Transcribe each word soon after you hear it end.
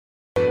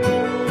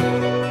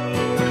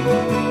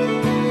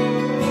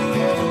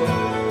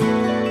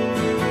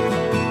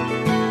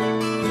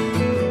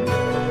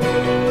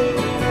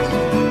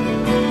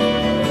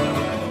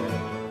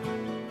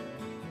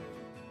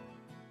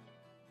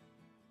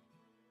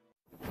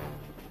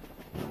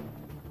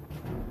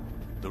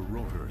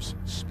rotors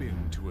spin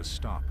to a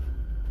stop.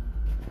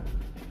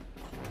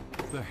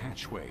 The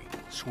hatchway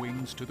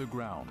swings to the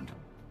ground.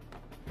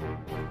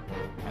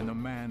 And the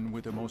man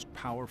with the most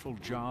powerful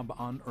job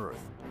on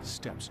Earth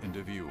steps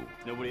into view.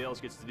 Nobody else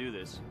gets to do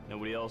this.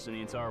 Nobody else in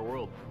the entire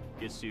world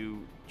gets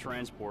to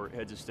transport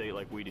heads of state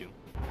like we do.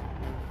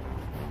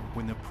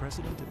 When the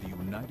President of the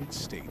United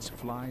States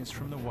flies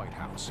from the White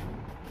House,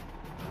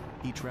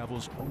 he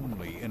travels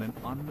only in an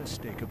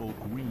unmistakable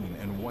green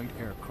and white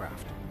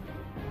aircraft.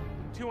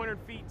 200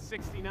 feet,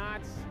 60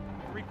 knots,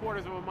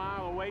 3/4 of a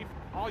mile away.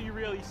 All you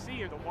really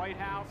see are the White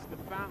House, the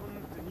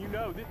fountains, and you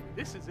know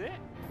this is it.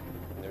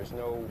 There's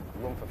no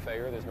room for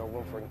failure, there's no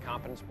room for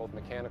incompetence, both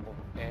mechanical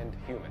and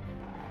human.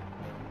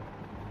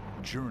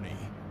 Journey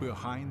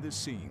behind the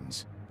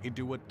scenes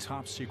into a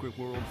top-secret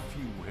world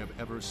few have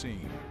ever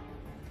seen.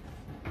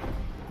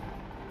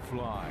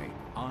 Fly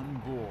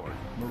on board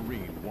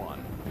Marine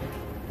One.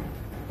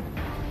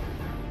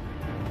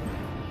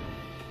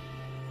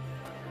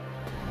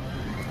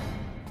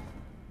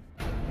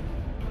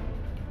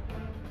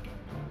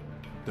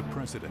 The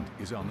President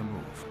is on the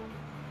move.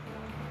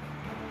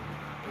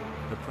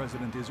 The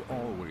President is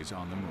always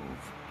on the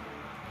move.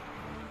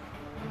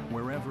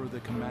 Wherever the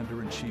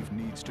Commander-in-Chief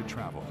needs to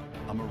travel,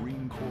 a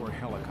Marine Corps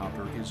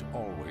helicopter is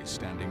always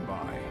standing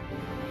by.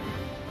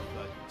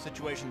 The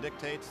situation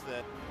dictates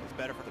that it's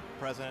better for the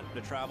President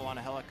to travel on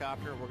a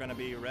helicopter. We're going to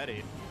be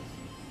ready.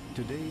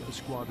 Today, a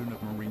squadron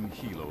of Marine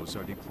helos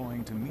are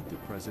deploying to meet the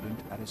President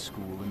at a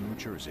school in New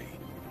Jersey.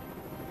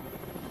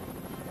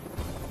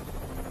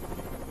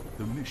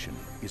 The mission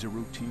is a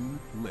routine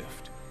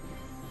lift.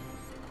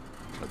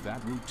 But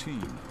that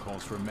routine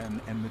calls for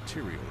men and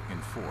material in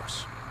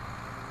force.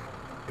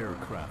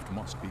 Aircraft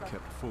must be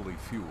kept fully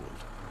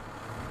fueled.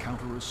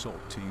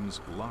 Counter-assault teams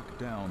lock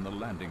down the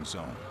landing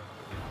zone.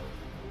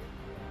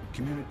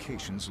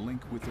 Communications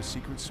link with the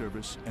Secret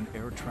Service and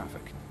air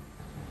traffic.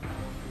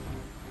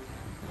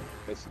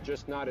 It's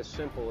just not as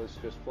simple as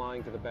just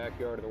flying to the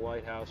backyard of the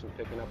White House and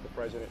picking up the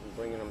President and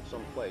bringing him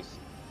someplace.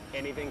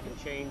 Anything can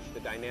change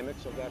the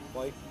dynamics of that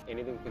flight.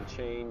 Anything can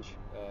change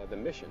the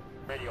mission.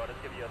 Radio, I'll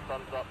just give you a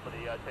thumbs up for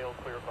the tail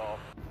clear call.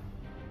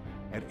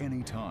 At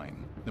any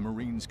time, the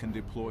Marines can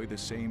deploy the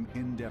same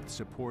in-depth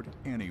support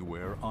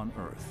anywhere on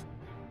Earth.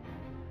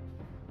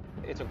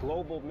 It's a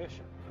global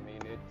mission. I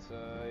mean,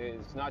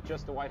 it's not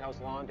just the White House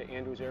lawn to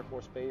Andrews Air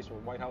Force Base or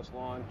White House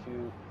lawn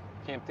to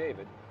Camp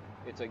David.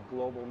 It's a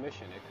global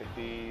mission. It could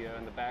be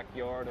in the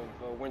backyard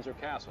of Windsor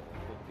Castle. It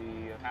could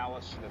be a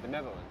palace in the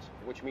Netherlands,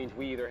 which means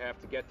we either have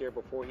to get there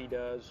before he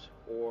does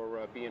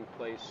or be in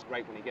place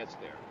right when he gets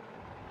there.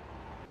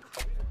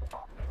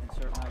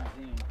 Insert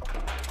magazine.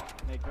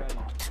 Make ready.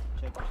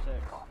 Check your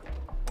six.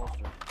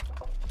 Holster.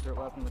 Insert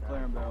weapon in the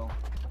clearing barrel.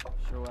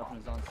 Sure weapon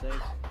is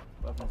unsafe.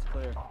 Weapon is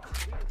clear.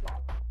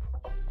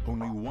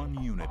 Only one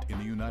unit in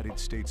the United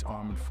States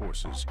Armed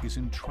Forces is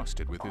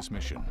entrusted with this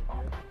mission.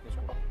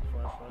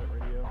 Flashlight,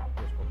 radio.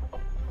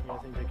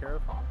 Anything to take care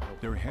of?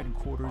 Their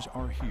headquarters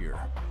are here.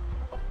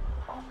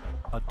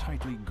 A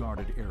tightly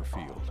guarded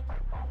airfield.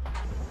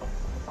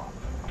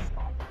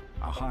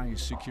 A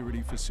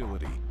high-security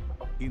facility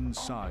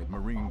inside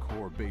Marine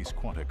Corps Base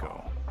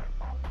Quantico.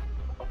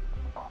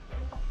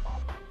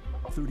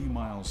 30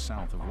 miles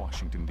south of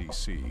Washington,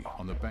 D.C.,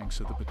 on the banks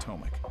of the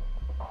Potomac.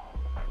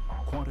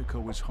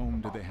 Quantico is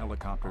home to the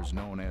helicopters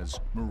known as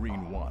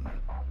Marine One,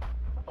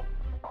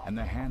 and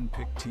the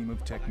hand-picked team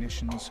of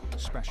technicians,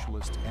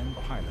 specialists, and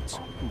pilots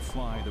who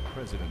fly the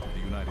President of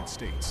the United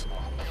States.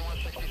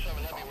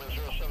 167 Heavy, wind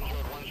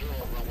 07010,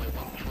 runway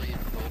 13,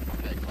 code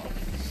takeoff.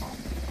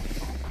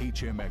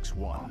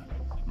 HMX-1,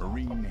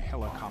 Marine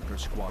Helicopter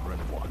Squadron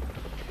 1.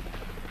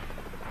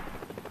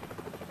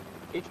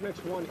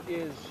 HMX-1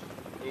 is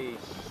a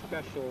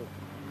special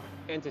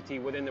entity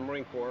within the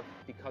Marine Corps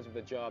because of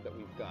the job that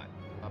we've got.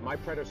 My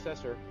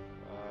predecessor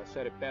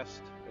said it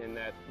best in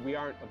that we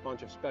aren't a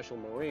bunch of special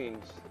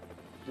Marines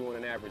doing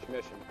an average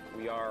mission.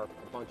 We are a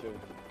bunch of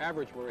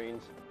average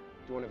Marines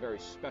doing a very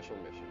special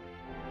mission.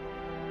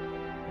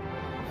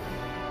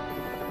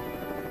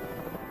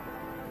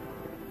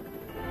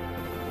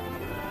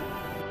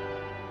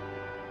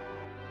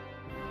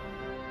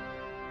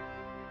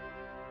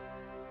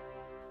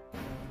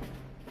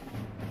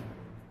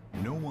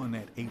 No one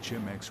at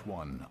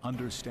HMX-1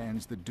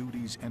 understands the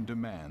duties and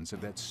demands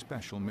of that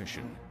special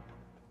mission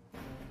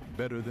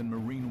better than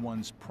Marine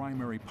One's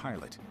primary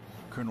pilot,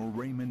 Colonel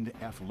Raymond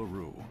F.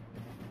 LaRue.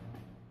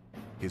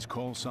 His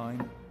call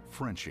sign,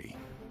 Frenchie.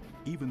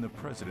 Even the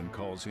President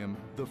calls him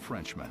the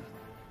Frenchman.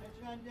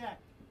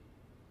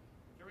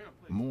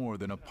 More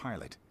than a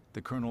pilot,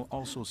 the Colonel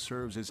also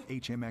serves as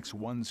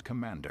HMX-1's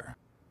commander.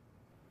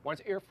 Once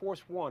Air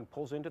Force One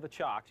pulls into the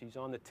chocks, he's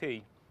on the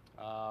T.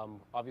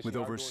 With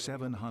over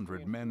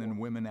 700 men and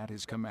women at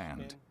his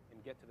command,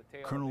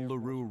 Colonel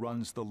LaRue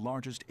runs the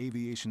largest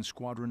aviation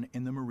squadron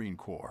in the Marine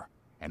Corps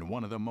and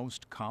one of the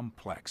most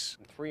complex.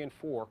 3 and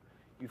 4,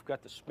 you've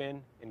got to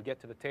spin and get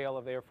to the tail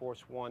of Air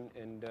Force One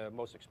in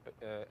most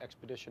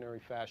expeditionary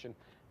fashion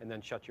and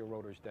then shut your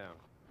rotors down.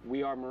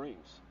 We are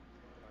Marines.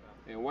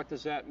 And what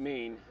does that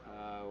mean?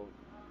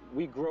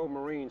 We grow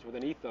Marines with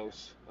an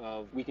ethos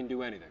of we can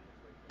do anything.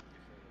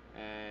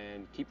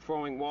 And keep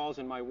throwing walls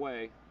in my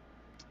way,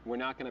 we're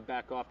not going to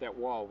back off that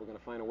wall. We're going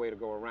to find a way to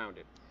go around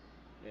it.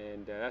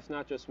 And that's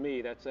not just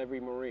me, that's every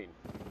Marine.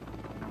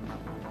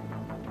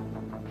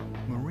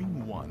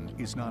 Marine One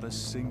is not a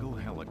single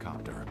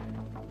helicopter.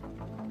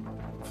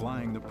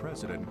 Flying the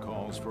President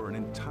calls for an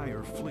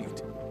entire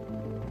fleet.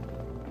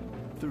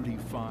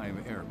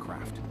 35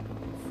 aircraft,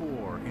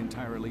 4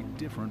 entirely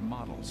different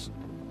models.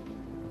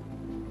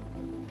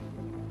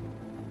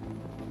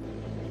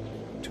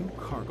 2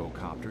 cargo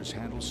copters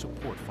handle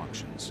support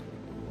functions.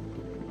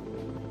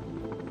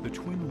 The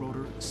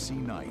twin-rotor Sea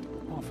Knight,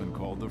 often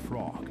called the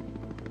Frog,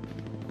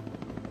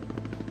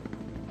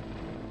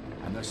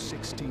 and the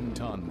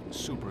 16-ton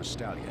Super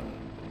Stallion.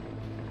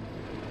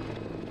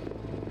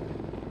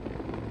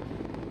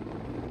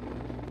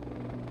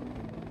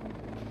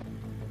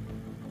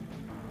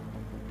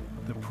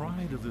 The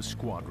pride of the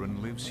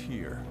squadron lives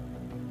here,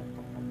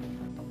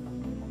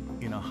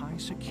 in a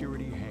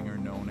high-security hangar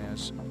known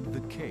as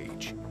the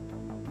Cage.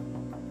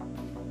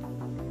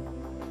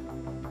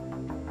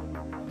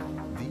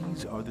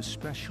 These are the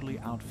specially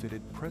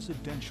outfitted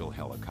presidential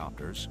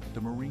helicopters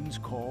the Marines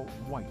call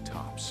White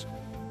Tops.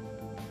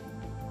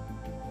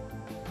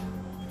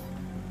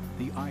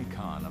 The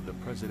icon of the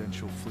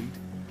presidential fleet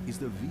is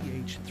the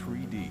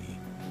VH-3D,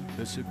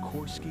 the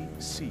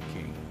Sikorsky Sea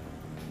King,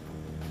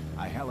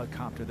 a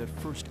helicopter that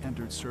first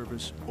entered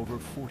service over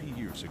 40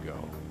 years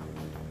ago.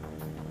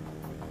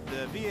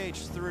 The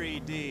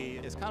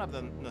VH-3D is kind of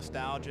the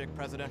nostalgic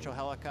presidential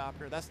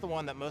helicopter. That's the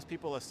one that most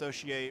people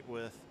associate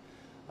with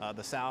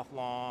the South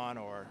Lawn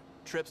or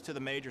trips to the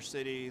major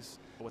cities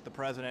with the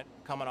president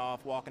coming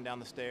off, walking down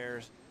the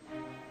stairs.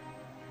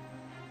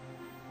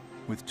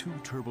 With 2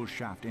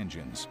 turboshaft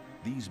engines,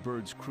 these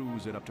birds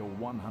cruise at up to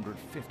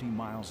 150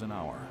 miles an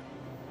hour.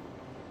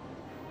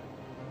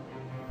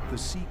 The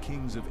Sea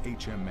Kings of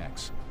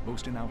HMX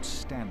boast an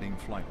outstanding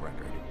flight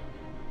record.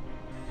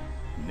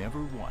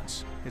 Never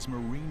once has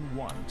Marine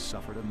One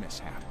suffered a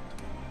mishap.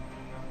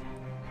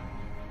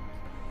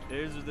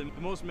 These are the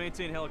most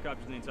maintained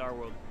helicopters in the entire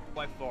world,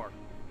 by far.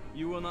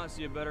 You will not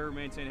see a better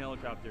maintained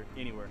helicopter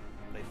anywhere.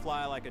 They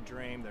fly like a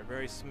dream. They're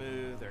very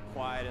smooth. They're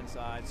quiet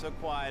inside. So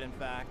quiet, in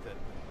fact,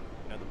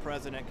 that the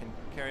president can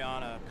carry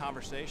on a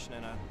conversation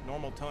in a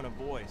normal tone of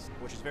voice,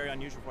 which is very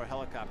unusual for a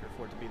helicopter,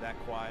 for it to be that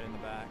quiet in the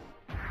back.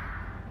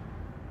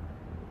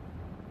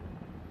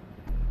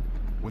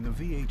 When the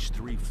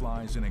VH-3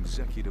 flies an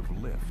executive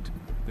lift,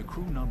 the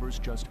crew numbers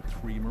just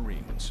 3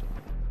 Marines: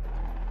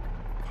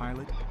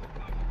 pilot,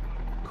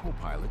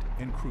 co-pilot,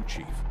 and crew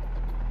chief.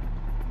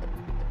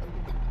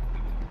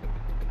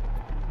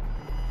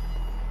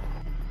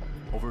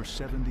 Over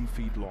 70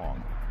 feet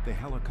long, the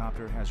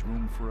helicopter has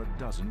room for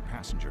 12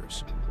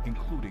 passengers,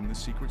 including the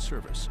Secret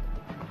Service,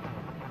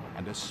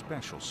 and a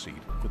special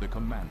seat for the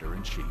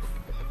Commander-in-Chief.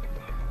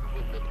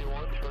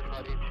 251, short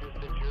body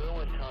 260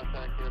 with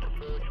contact near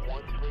approach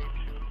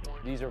 1324.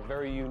 These are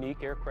very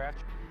unique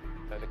aircraft.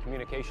 The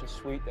communication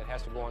suite that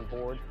has to go on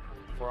board,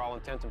 for all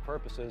intents and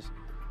purposes,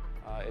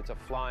 it's a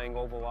flying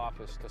Oval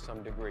Office to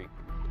some degree.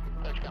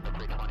 Search number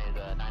 320 is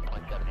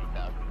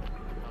 9.78,000.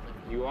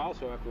 You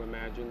also have to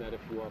imagine that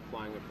if you are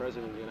flying the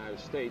President of the United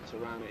States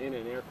around in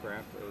an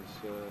aircraft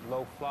as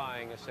low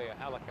flying as, say, a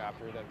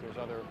helicopter, that there's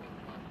other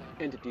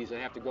entities that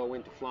have to go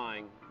into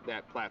flying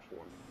that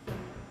platform.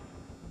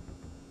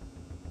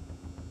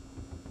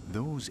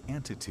 Those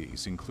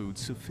entities include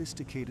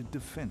sophisticated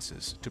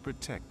defenses to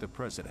protect the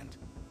President.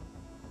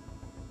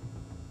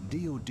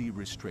 DoD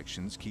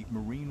restrictions keep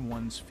Marine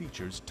One's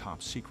features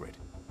top secret.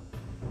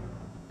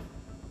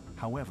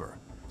 However,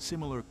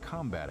 similar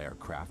combat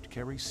aircraft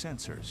carry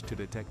sensors to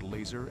detect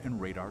laser and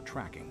radar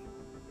tracking,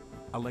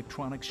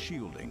 electronic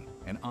shielding,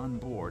 and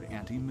onboard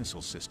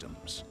anti-missile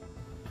systems.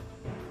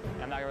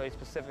 I'm not going to really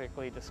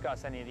specifically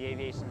discuss any of the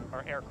aviation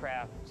or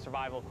aircraft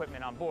survival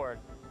equipment on board,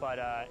 but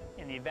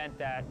in the event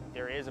that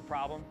there is a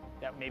problem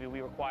that maybe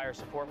we require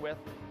support with,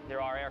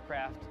 there are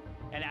aircraft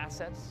and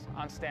assets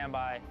on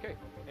standby. Okay,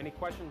 any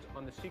questions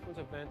on the sequence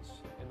of events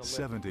in the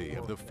 70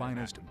 of the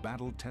finest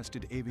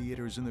battle-tested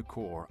aviators in the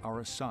Corps are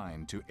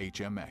assigned to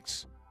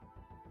HMX.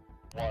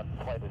 1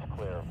 flight is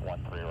clear,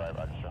 13 right,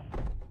 Roger.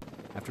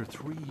 After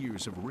 3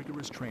 years of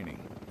rigorous training,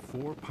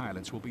 4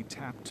 pilots will be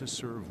tapped to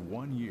serve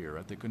 1 year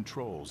at the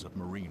controls of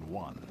Marine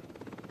One.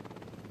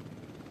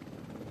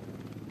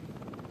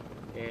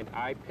 And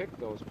I picked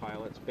those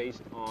pilots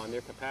based on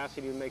their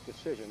capacity to make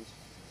decisions,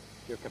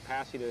 their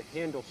capacity to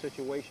handle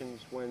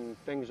situations when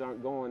things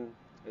aren't going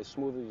as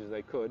smoothly as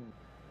they could.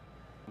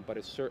 But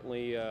it's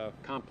certainly a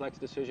complex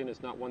decision.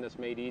 It's not one that's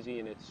made easy,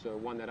 and it's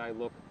one that I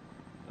look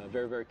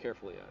very, very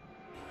carefully at.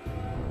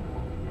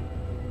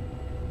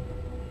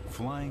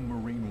 Flying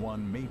Marine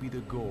One may be the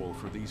goal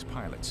for these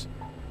pilots,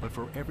 but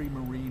for every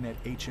Marine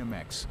at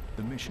HMX,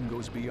 the mission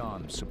goes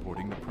beyond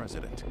supporting the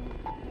President.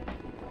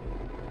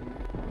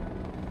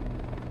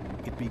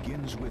 It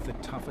begins with the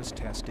toughest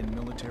test in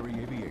military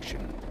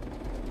aviation: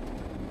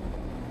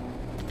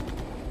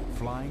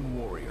 flying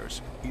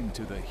warriors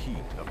into the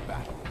heat of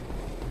battle.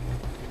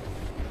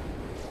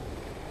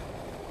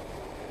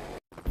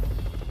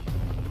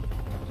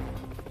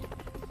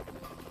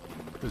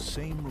 The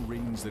same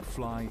Marines that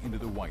fly into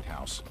the White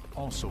House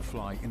also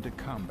fly into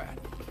combat.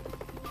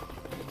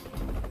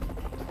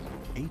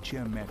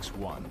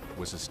 HMX-1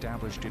 was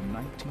established in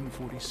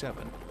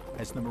 1947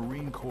 as the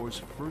Marine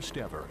Corps' first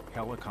ever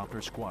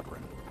helicopter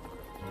squadron.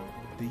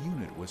 The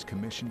unit was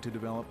commissioned to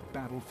develop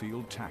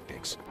battlefield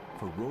tactics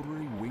for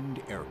rotary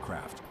winged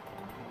aircraft,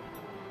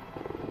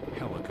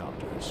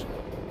 helicopters.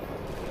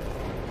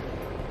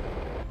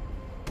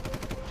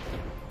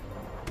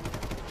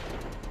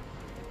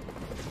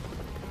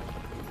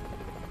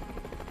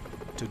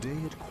 Today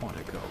at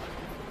Quantico,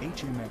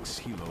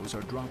 HMX helos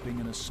are dropping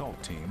an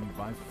assault team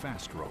by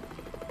fast rope.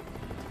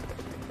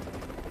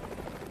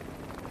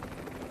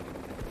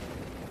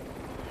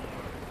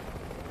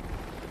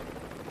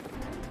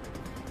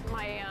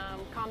 My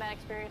combat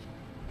experience,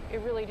 it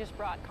really just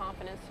brought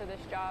confidence to this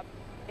job.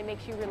 It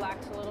makes you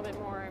relax a little bit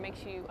more. It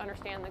makes you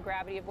understand the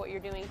gravity of what you're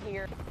doing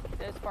here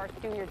as far as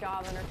doing your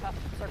job under tough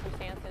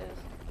circumstances.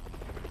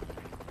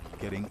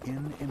 Getting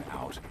in and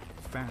out,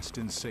 fast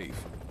and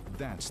safe,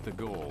 that's the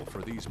goal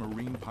for these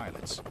Marine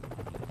pilots.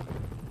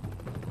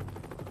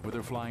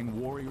 Whether flying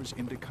warriors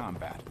into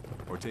combat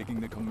or taking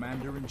the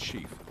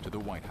Commander-in-Chief to the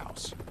White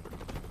House.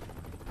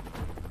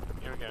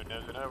 Here we go,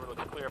 nosing over,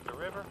 looks clear up the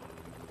river.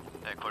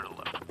 Yeah, clear to the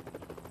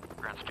left.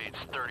 Ground speed's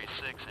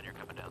 36 and you're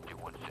coming down through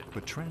 150.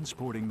 But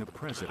transporting the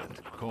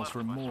President calls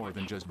for more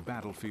than just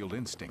battlefield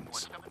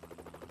instincts.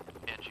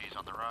 NG's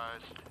on the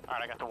rise. All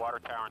right, I got the water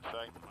tower in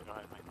sight. I'll go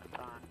ahead and make my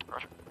turn.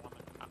 Roger.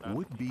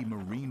 Would-be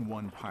Marine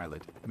One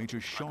pilot, Major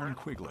Sean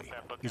Quigley,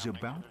 is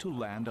about to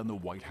land on the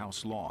White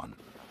House lawn.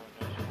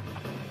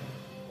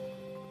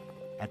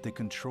 At the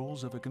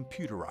controls of a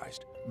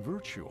computerized,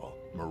 virtual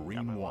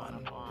Marine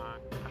One.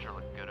 Pressure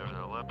looking good over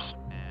the lips,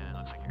 and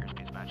looks like your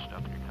airspeed's matched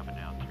up and you're coming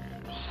down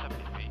through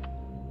 70 feet.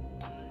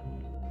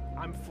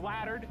 I'm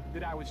flattered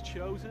that I was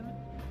chosen,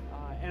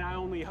 and I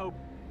only hope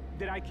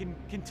that I can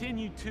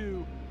continue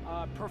to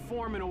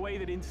perform in a way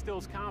that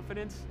instills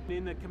confidence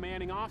in the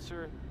commanding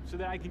officer so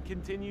that I can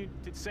continue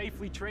to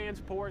safely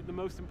transport the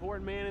most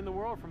important man in the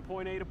world from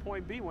point A to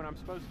point B when I'm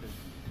supposed to.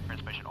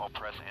 Transmission, all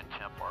press and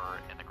temp are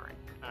in the green.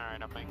 All right,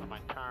 I'm making my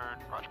turn.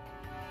 Roger.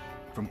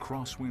 From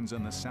crosswinds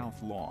on the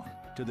South Lawn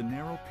to the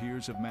narrow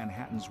piers of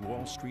Manhattan's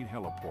Wall Street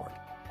heliport,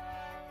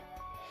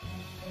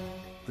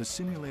 the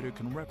simulator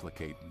can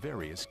replicate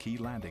various key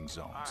landing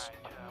zones. All right,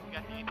 we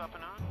got the Eve up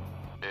and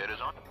on? It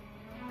is on.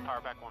 Power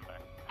back, one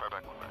back. Power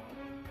back, one back.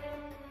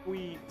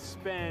 We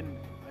spend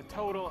a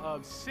total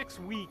of 6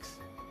 weeks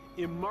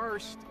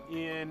immersed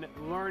in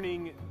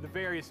learning the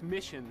various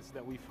missions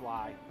that we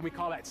fly. We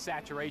call that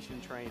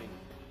saturation training.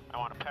 I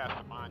want to pass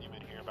the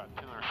monument here, about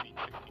 200 feet,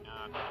 60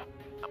 knots.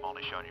 I'm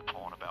only showing you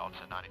pulling about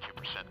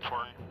 92% torque.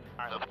 All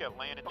right, let's get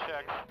landing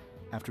checks.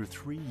 After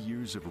 3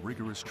 years of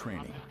rigorous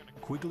training,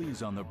 Quigley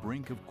is on the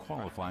brink of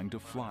qualifying to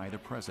fly the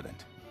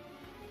President.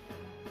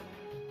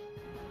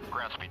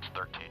 Ground speed's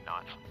 13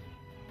 knots.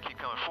 Keep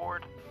coming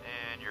forward,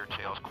 and your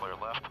tail's clear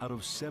left. Out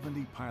of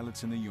 70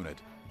 pilots in the unit,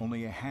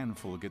 only a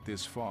handful get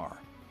this far.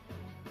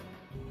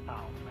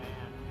 Oh,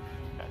 man.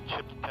 Got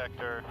chip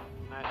detector.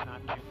 That's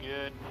not too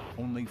good.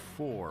 Only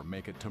 4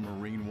 make it to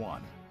Marine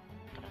One.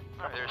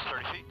 All right, there's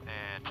 30 feet,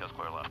 and tail's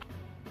clear left.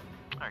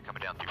 All right,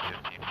 coming down through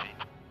 15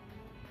 feet.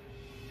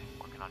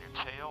 Working on your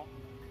tail.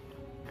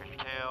 Here's your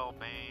tail,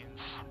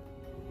 mains.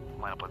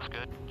 Line up looks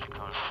good. Keep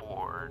coming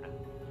forward.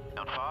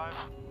 Down 5,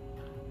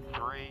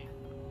 3,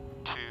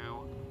 2,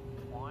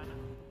 1,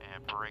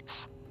 and brakes,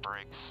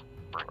 brakes,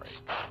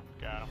 brakes.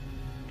 Got him.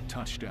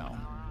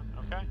 Touchdown.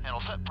 Okay.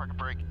 Handle set, parking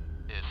brake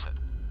is set.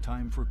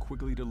 Time for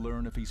Quigley to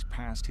learn if he's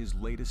passed his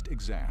latest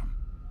exam.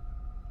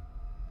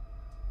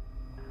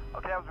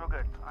 Okay, that was real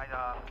good.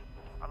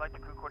 I like the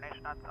crew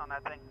coordination on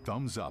that thing.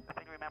 Thumbs up. The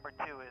thing to remember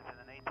too is in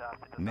an ATOS, it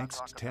does not Next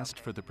talk test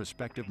about for the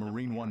prospective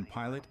Marine One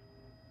pilot,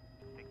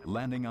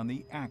 landing on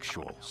the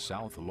actual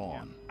South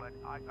Lawn. But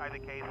either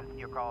case, it's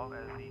your call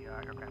as the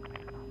aircraft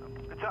commander. So,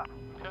 good job.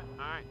 Okay, all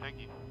right, thank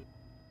you.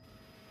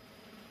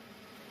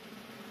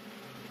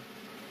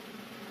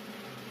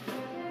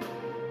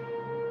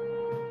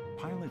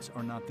 Pilots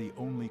are not the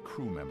only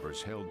crew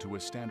members held to a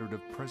standard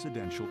of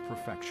presidential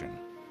perfection.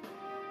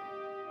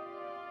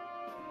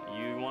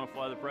 You want to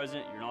fly the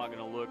President, you're not going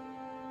to look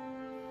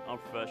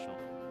unprofessional.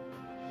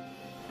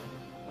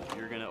 If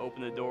you're going to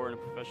open the door in a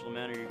professional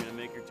manner, you're going to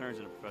make your turns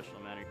in a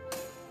professional manner.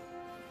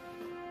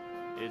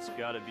 It's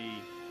got to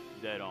be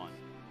dead on.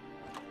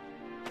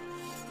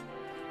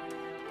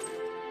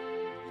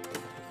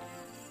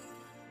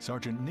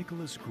 Sergeant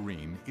Nicholas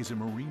Green is a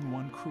Marine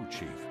One crew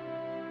chief.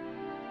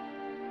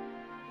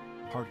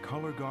 Part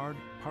color guard,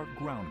 part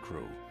ground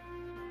crew.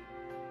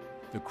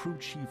 The crew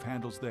chief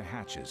handles the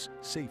hatches,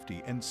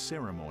 safety, and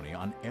ceremony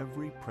on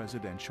every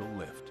presidential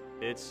lift.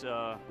 It's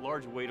a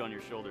large weight on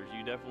your shoulders.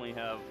 You definitely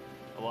have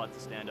a lot to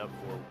stand up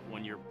for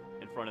when you're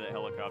in front of the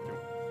helicopter.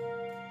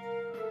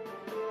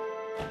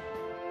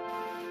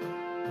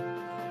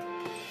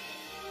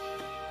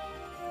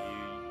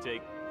 You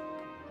take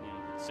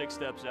 6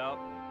 steps out,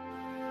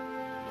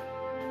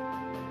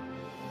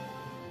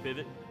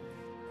 pivot,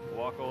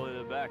 walk all the way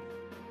to the back.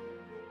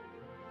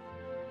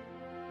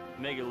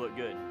 make it look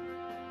good.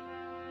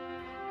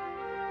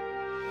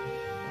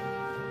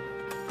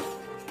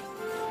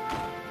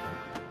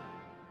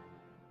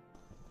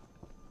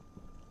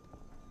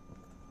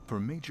 For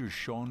Major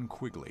Sean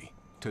Quigley,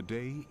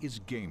 today is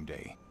game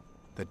day,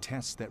 the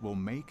test that will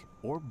make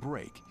or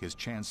break his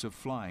chance of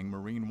flying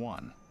Marine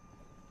One.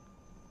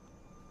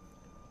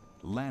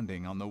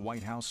 Landing on the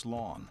White House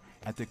lawn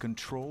at the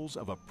controls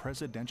of a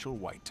presidential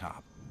white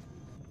top.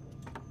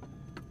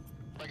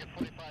 Target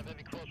 45,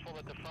 heavy close full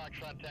at the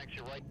Foxtrot,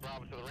 taxi right,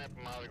 Bravo to the ramp,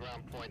 mile of the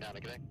ground, point down,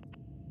 okay?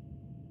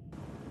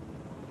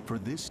 For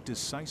this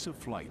decisive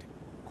flight,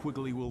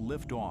 Quigley will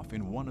lift off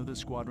in one of the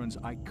squadron's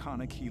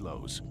iconic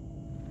helos,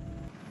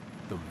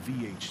 the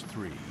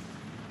VH-3.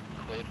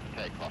 Cleared for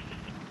takeoff.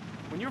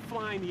 When you're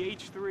flying the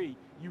H-3,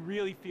 you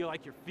really feel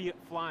like you're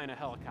flying a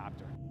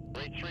helicopter.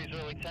 H-3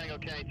 early Tango,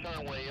 can you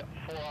turn away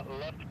 4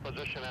 left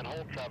position and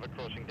hold traffic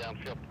crossing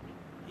downfield?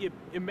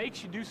 It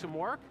makes you do some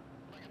work.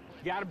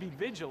 You gotta be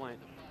vigilant,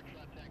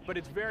 but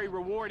it's very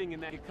rewarding in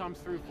that it comes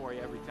through for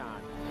you every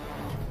time.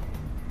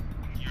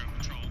 You're on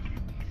control.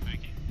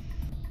 Thank you.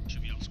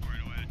 Should be all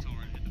squared away. I told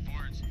her to hit the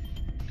boards.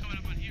 Coming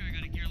up on here, I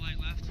got a gear light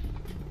left.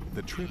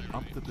 The trip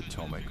up the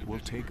Potomac will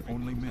take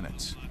only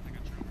minutes.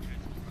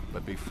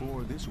 But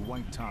before this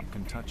white top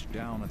can touch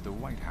down at the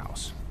White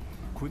House,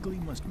 Quigley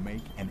must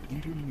make an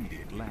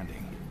intermediate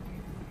landing.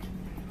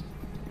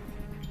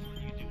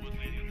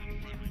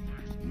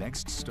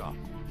 Next stop,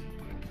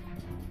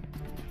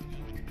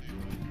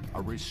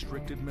 a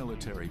restricted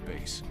military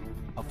base,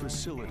 a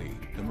facility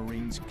the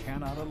Marines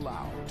cannot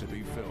allow to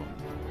be filmed.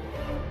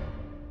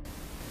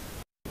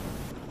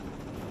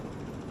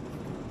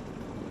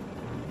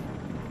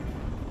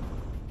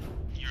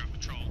 You're on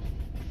control.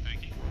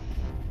 Thank you.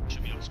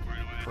 Should be all squared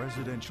away.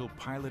 Presidential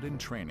pilot in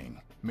training,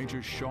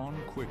 Major Sean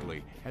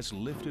Quigley has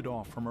lifted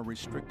off from a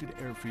restricted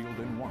airfield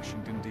in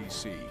Washington,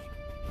 D.C.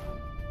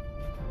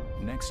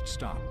 Next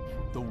stop,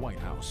 the White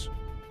House.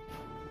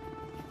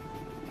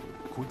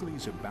 Quigley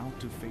is about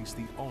to face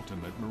the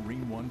ultimate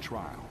Marine One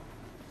trial.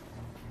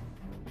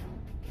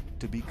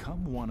 To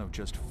become one of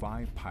just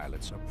 5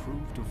 pilots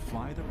approved to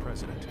fly the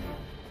president,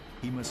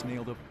 he must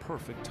nail the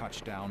perfect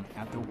touchdown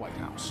at the White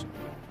House.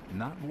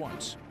 Not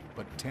once,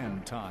 but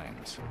 10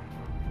 times.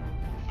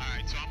 All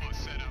right, so I'm gonna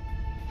set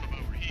up from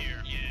over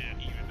here. Yeah,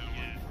 even though.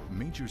 Yeah.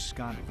 Major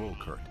Scott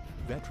Volkert,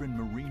 veteran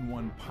Marine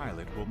One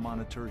pilot, will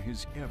monitor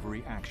his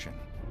every action.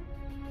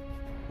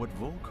 What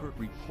Volkert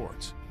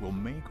reports will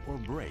make or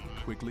break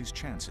Quigley's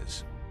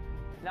chances.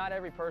 Not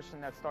every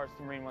person that starts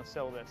the Marine One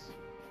syllabus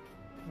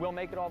will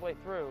make it all the way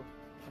through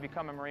to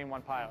become a Marine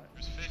One pilot.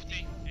 There's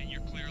 50, and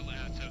you're clear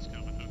left. Toes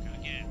coming. Okay.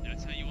 Again,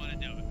 that's how you want to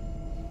do it.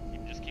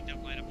 You just keep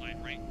that line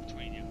right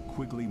between you.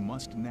 Quigley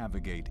must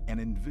navigate an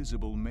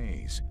invisible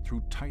maze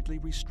through tightly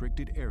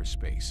restricted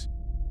airspace.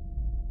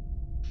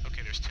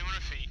 Okay, there's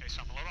 200 feet. Okay,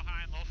 so I'm a little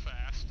high and a little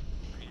fast.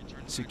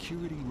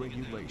 Security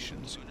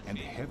regulations and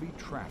heavy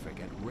traffic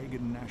at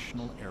Reagan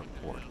National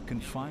Airport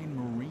confine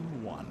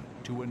Marine One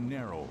to a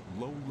narrow,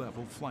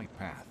 low-level flight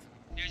path.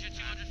 There's your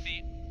 200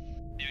 feet.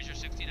 There's your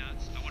 60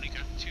 knots. I wouldn't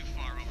go too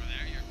far over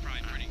there. You're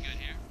probably pretty good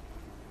here.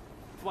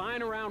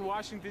 Flying around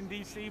Washington,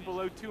 D.C.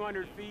 below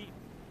 200 feet,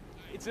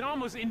 it's an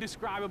almost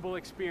indescribable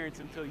experience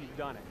until you've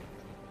done it.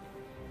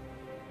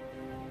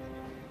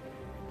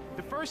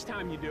 The first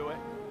time you do it,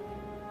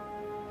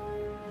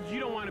 you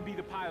don't want to be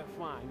the pilot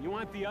flying. You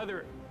want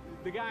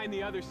the guy in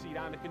the other seat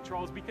on the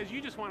controls because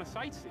you just want to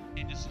sightsee.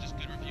 Hey, this is just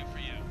good review for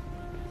you.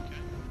 Okay.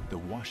 The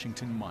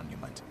Washington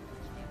Monument.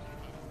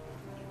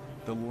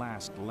 The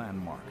last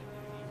landmark.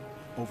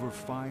 Over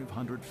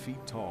 500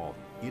 feet tall,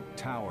 it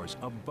towers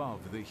above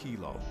the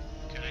helo.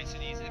 Okay, nice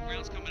and easy. The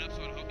ground's coming up,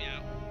 so it'll help you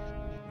out.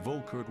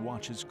 Volkert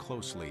watches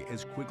closely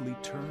as Quigley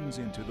turns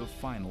into the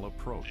final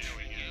approach. There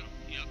we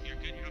go. Yep, you're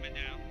good. You're coming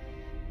down.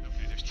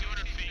 Okay, there's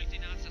 200 feet. 50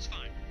 knots, that's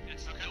fine.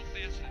 That's no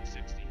faster than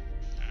 60.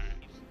 All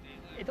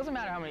right. It doesn't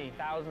matter how many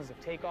thousands of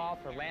takeoff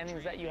or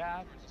landings that you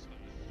have.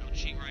 Don't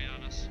cheat right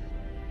on us.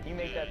 You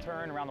make that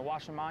turn around the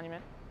Washington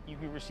Monument, you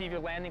receive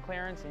your landing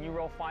clearance, and you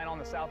roll final on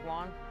the South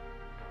Lawn.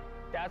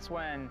 That's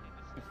when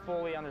you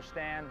fully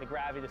understand the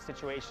gravity of the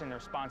situation, the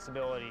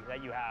responsibility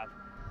that you have.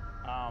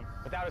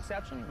 Without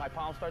exception, my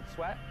palms start to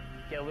sweat,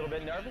 get a little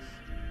bit nervous.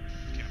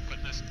 Okay, I'm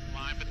putting this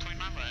line between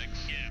my legs.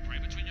 Yeah,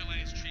 right between your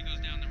legs. Tree goes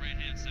down the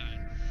right-hand side.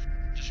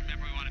 Just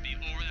remember, we want to be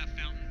over that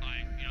fountain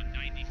by,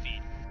 90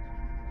 feet.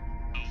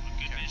 Oh, a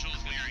good visual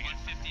is clearing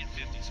 150 and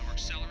 50, so we're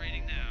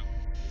accelerating now.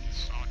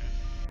 Saw it.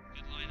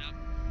 Good line up.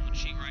 Don't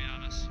cheat right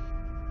on us.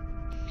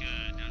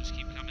 Good. Now just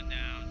keep coming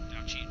down.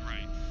 Now cheating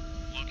right.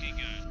 Looking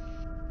good.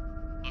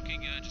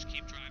 Looking good. Just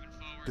keep driving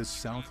forward. The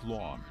South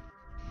Lawn.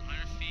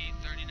 100 feet,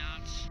 30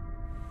 knots.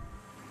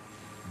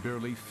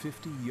 Barely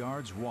 50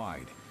 yards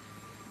wide,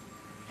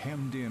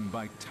 hemmed in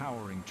by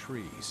towering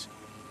trees.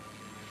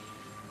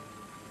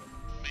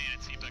 Man,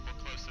 it seems like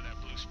we're close to that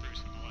blue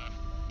spruce on the left.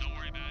 Don't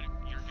worry about it.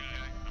 You're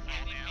good. I'm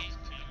holding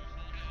altitude.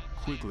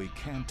 Quigley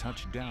can't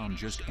touch down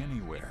just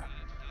anywhere.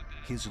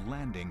 His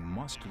landing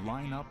must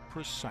line up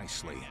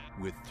precisely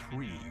with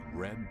 3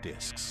 red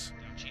discs.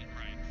 Now cheating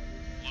right.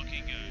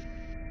 Looking good.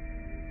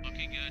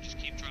 Looking good. Just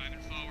keep driving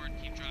forward.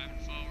 Keep driving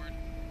forward.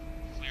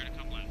 Clear to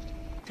come left.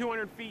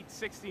 200 feet,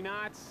 60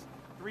 knots,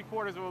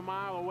 3/4 of a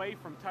mile away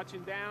from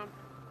touching down.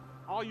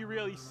 All you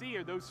really see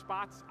are those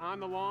spots on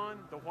the lawn,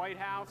 the White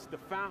House, the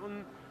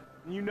fountain.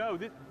 You know,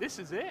 this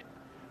is it.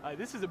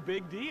 This is a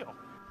big deal.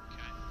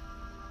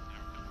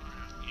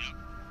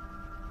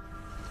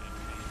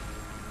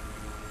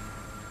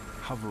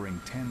 Hovering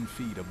 10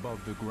 feet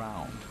above the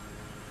ground,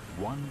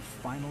 one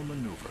final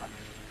maneuver.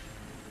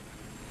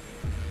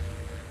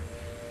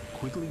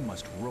 Quigley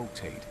must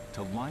rotate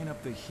to line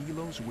up the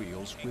helo's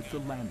wheels with the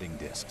landing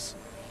discs,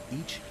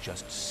 each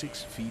just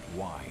 6 feet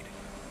wide.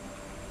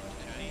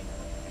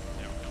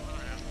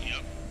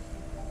 Yep.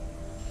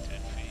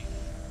 10 feet.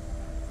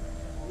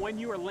 When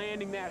you are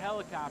landing that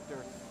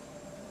helicopter,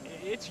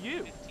 it's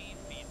you. 15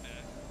 feet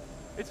back.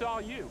 It's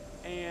all you.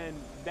 And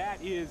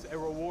that is a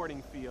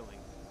rewarding feeling.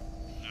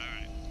 All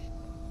right.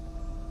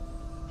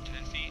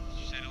 10 feet.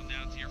 Settle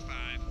down to your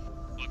 5.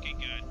 Looking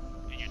good.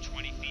 And you're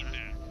 20 feet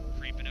back.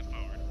 Creeping it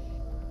forward.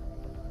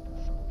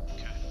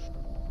 Okay.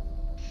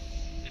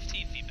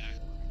 15 feet back.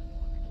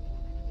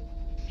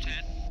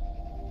 10.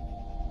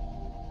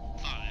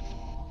 5.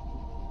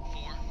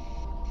 4.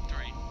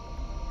 3.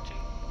 2.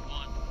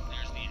 1.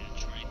 There's the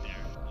edge right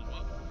there.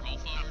 Roll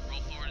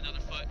forward another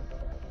foot.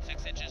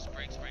 6 inches.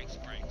 Brakes, brakes,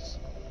 brakes.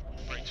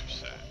 Brakes are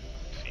set.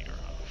 Feet are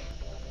off.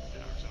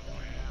 Power's on the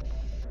way out.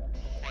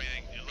 What do you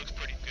think? It looks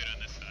pretty good on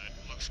this side.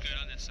 Looks good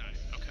on this side.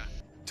 Okay.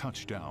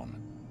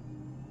 Touchdown.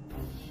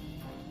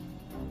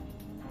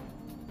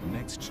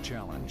 Next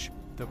challenge,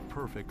 the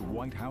perfect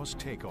White House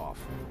takeoff.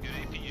 Good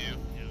APU.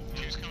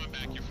 Two's coming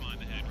back, you're flying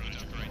the head right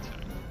up the right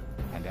side.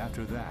 And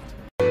after that,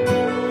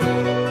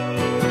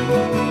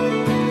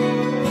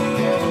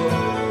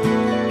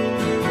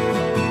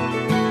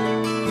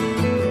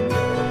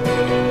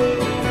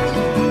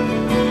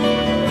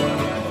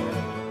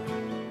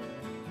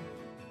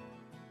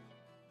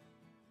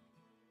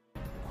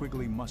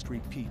 Quigley must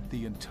repeat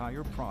the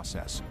entire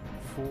process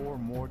 4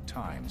 more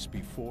times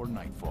before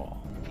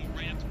nightfall.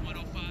 Right up to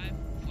 105,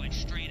 fly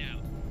straight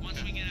out.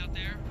 Once we get out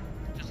there,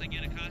 just like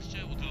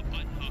Anacostia, we'll do a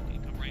button hook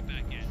and come right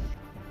back in.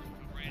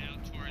 Come right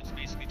out towards,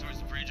 basically towards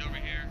the bridge over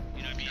here.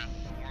 You know what I mean?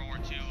 World War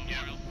II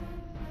Memorial.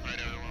 Right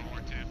over World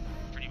War II.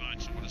 Pretty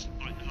much. We'll just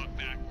button hook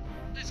back.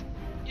 Just,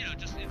 you know,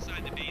 just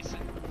inside the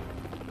basin.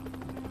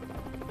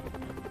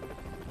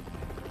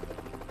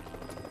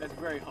 That's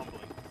very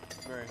humbling.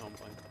 Very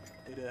humbling.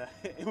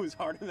 It was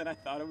harder than I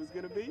thought it was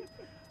going to be.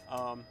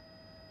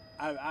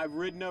 I've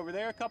ridden over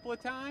there a couple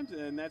of times,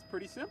 and that's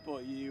pretty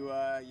simple. You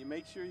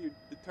make sure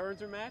the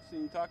turns are matched,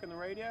 and you talk on the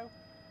radio.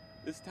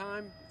 This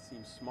time, it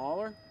seems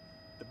smaller.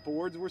 The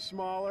boards were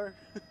smaller.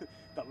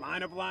 The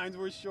lineup lines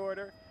were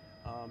shorter.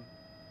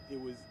 It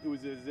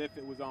was as if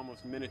it was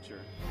almost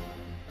miniature.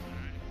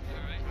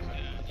 All right.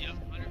 Yep,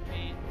 100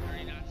 feet,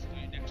 30 knots.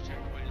 Next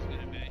checkpoint is going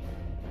to be.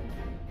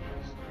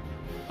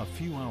 A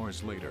few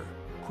hours later,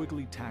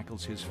 Quigley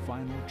tackles his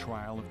final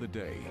trial of the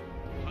day.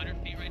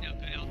 100 feet right now,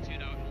 good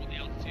altitude, hold the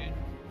altitude.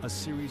 A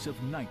series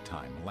of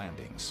nighttime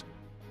landings.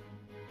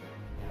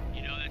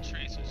 You know that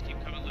trace, so just keep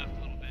coming left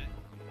a little bit.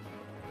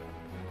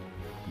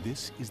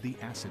 This is the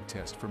acid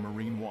test for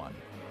Marine One.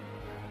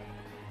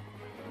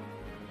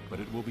 But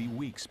it will be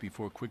weeks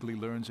before Quigley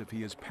learns if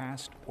he has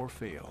passed or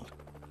failed.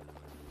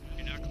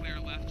 You're not clear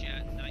left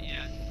yet, not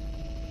yet.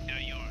 Now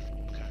you are.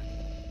 Okay.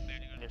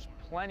 There's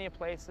plenty of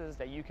places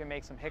that you can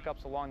make some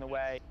hiccups along the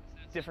way.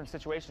 Different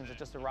situations that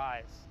just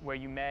arise where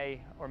you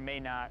may or may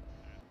not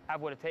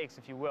have what it takes,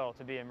 if you will,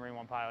 to be a Marine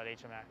One pilot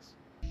HMX.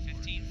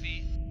 15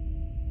 feet,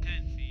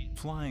 10 feet.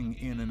 Flying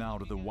in and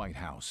out of the White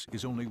House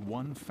is only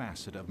one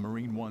facet of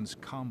Marine One's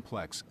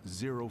complex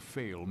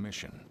zero-fail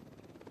mission.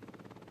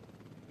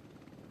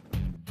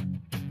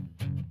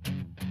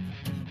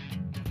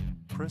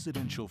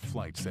 Presidential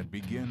flights that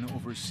begin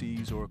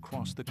overseas or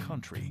across the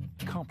country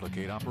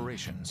complicate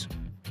operations.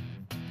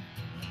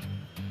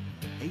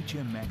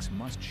 HMX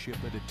must ship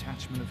a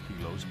detachment of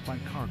helos by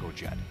cargo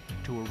jet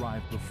to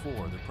arrive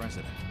before the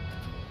president.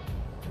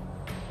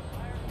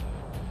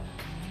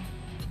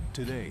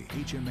 Today,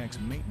 HMX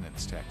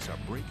maintenance techs are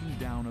breaking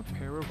down a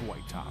pair of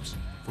white tops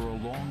for a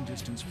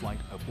long-distance flight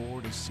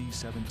aboard a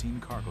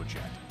C-17 cargo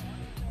jet.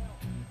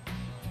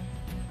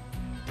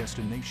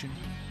 Destination,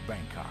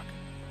 Bangkok.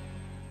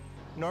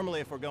 Normally,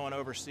 if we're going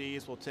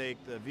overseas, we'll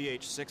take the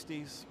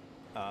VH-60s.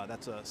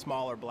 That's a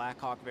smaller Black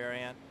Hawk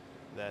variant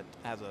that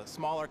has a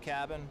smaller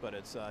cabin, but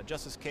it's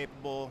just as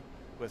capable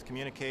with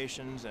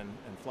communications and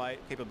flight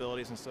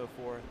capabilities and so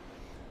forth.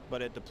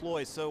 But it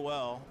deploys so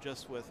well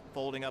just with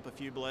folding up a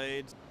few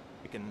blades.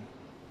 We can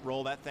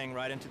roll that thing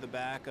right into the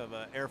back of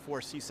an Air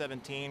Force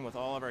C-17 with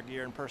all of our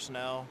gear and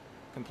personnel,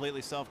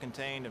 completely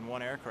self-contained in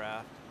one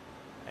aircraft,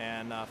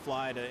 and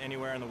fly to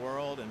anywhere in the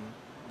world and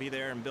be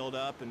there and build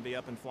up and be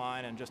up and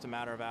flying in just a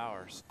matter of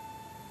hours.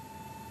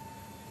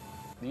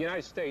 The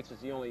United States is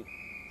the only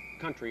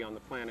country on the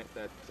planet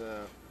that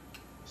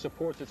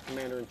supports its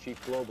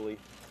commander-in-chief globally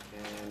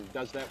and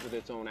does that with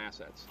its own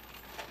assets.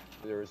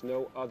 There is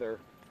no other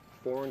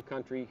foreign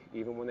country,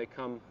 even when they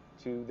come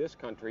to this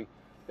country,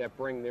 that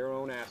bring their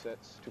own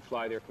assets to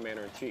fly their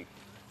commander-in-chief.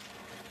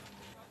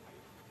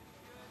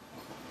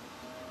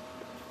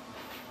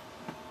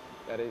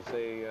 That is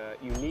a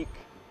unique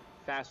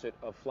facet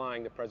of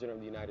flying the President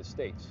of the United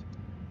States.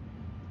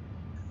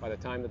 By the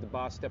time that the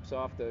boss steps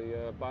off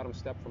the bottom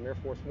step from Air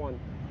Force One,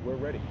 we're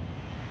ready.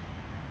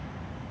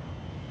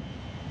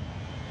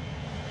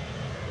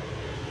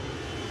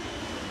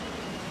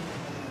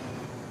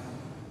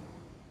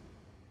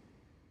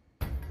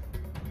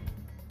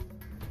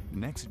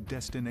 Next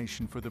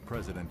destination for the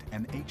President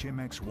and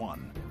HMX-1,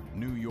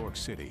 New York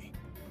City.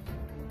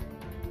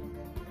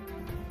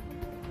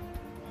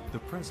 The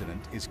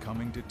President is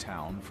coming to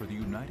town for the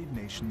United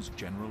Nations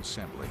General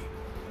Assembly.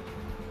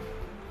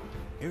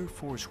 Air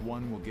Force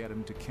One will get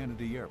him to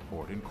Kennedy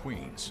Airport in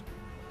Queens.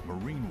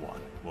 Marine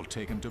One will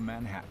take him to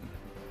Manhattan.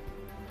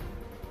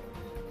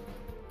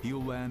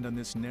 He'll land on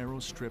this narrow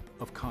strip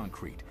of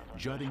concrete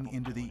jutting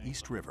into the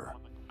East River,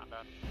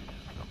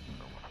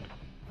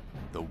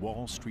 the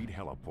Wall Street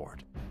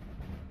Heliport.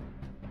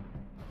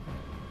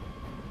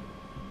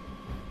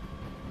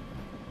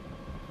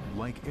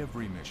 Like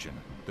every mission,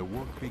 the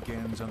work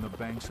begins on the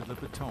banks of the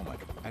Potomac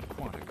at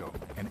Quantico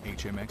and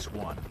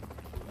HMX-1.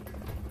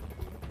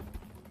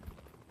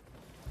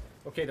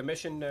 Okay, the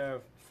mission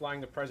flying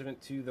the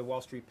President to the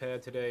Wall Street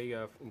pad today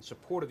in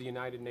support of the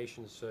United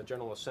Nations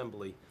General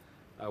Assembly,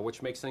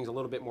 which makes things a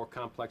little bit more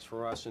complex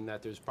for us in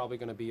that there's probably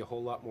going to be a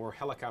whole lot more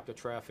helicopter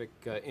traffic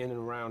in and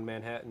around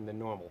Manhattan than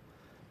normal.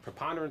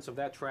 Preponderance of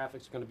that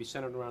traffic is going to be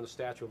centered around the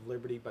Statue of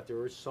Liberty, but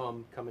there is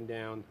some coming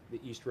down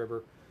the East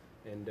River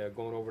and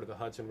going over to the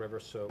Hudson River,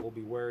 so we'll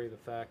be wary of the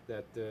fact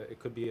that it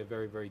could be a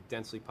very, very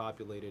densely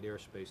populated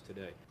airspace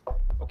today.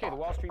 Okay, the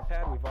Wall Street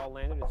pad, we've all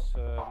landed. It's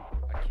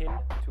akin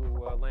to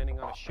landing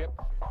on a ship.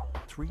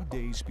 3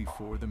 days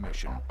before the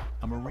mission,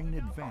 a Marine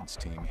advance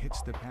team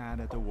hits the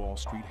pad at the Wall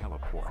Street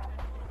Heliport.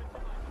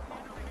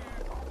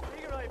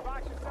 You can really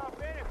box yourself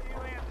in if you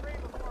land 3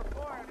 before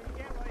 4. I mean, you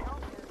can't really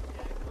help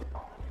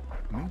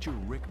here. Major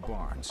Rick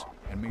Barnes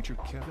and Major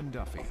Kevin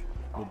Duffy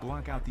will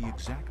block out the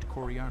exact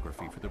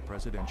choreography for the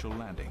presidential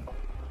landing.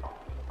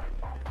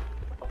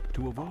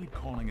 To avoid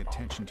calling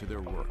attention to their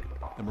work,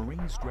 the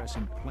Marines dress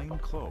in plain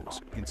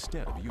clothes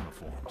instead of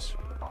uniforms.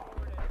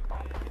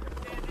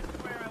 This is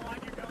where I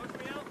want your nose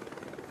wheel,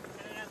 and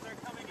then as they're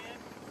coming in,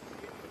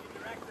 you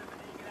direct them and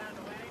then you get out of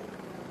the way.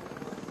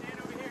 Stand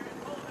over here and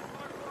hold it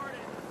forward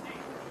in the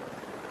seat.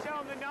 Show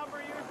them the number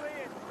usually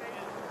and say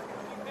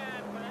you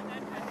can, but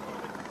then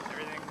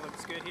Everything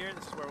looks good here.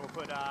 This is where we'll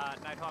put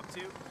Nighthawk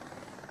 2.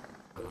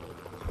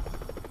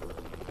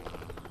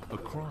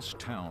 Across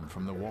town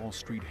from the Wall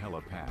Street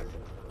helipad,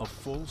 a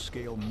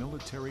full-scale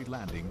military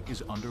landing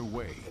is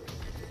underway.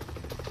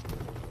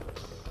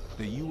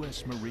 The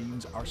U.S.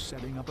 Marines are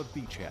setting up a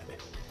beachhead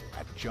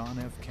at John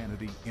F.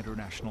 Kennedy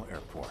International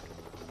Airport.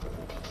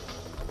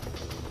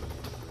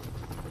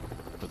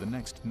 For the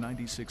next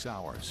 96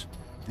 hours,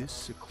 this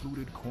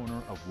secluded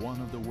corner of one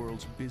of the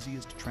world's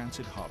busiest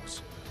transit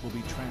hubs will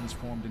be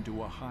transformed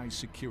into a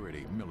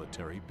high-security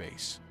military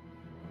base.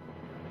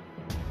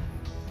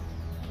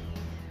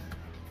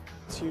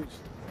 It's huge.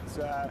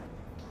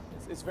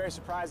 It's very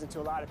surprising to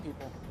a lot of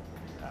people,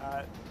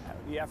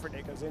 the effort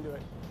that goes into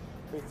it.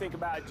 When you think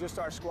about just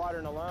our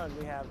squadron alone,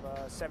 we have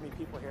 70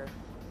 people here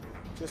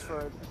just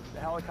for the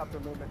helicopter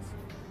movements.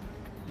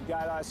 You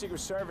got Secret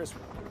Service,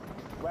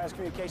 last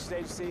communications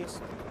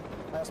agencies,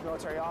 last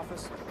military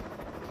office.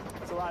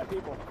 It's a lot of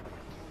people.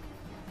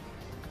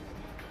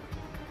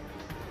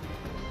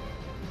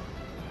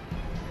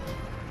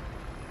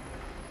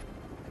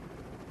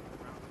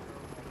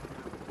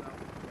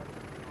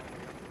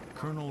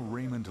 Colonel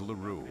Raymond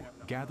LaRue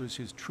gathers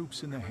his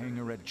troops in the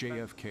hangar at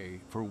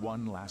JFK for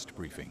one last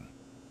briefing.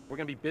 We're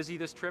going to be busy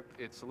this trip.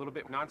 It's a little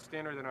bit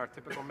non-standard than our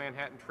typical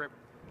Manhattan trip.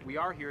 We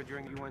are here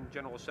during the UN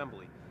General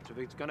Assembly, so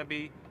it's going to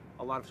be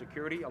a lot of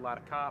security, a lot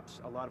of cops,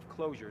 a lot of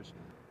closures,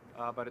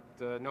 but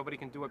nobody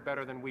can do it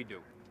better than we do.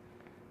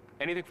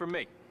 Anything from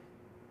me.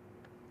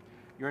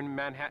 You're in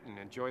Manhattan.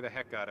 Enjoy the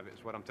heck out of it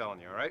is what I'm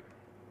telling you, all right?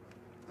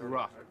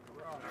 Hurrah.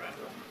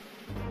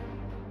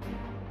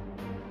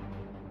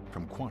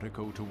 From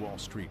Quantico to Wall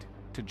Street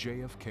to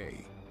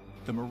JFK,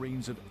 the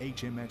Marines of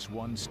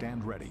HMX-1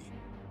 stand ready.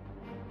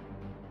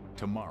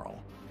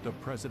 Tomorrow, the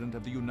President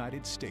of the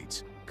United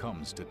States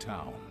comes to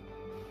town.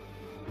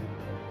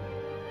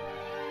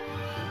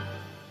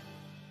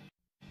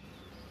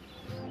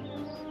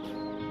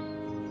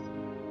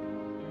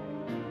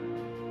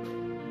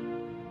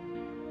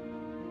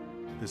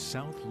 The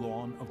south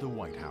lawn of the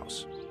White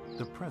House,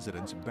 the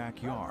President's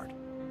backyard,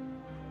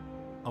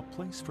 a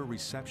place for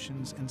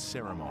receptions and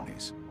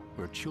ceremonies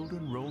where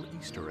children roll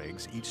Easter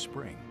eggs each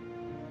spring.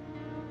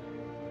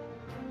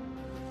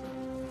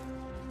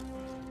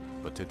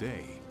 But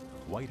today,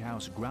 White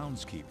House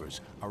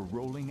groundskeepers are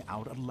rolling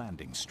out a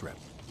landing strip.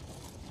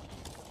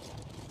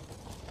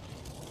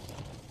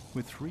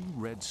 With 3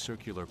 red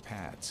circular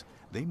pads,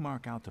 they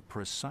mark out the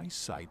precise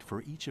site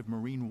for each of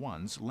Marine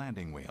One's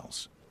landing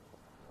wheels.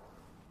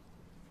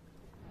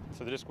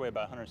 So they just weigh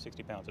about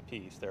 160 pounds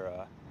apiece. They're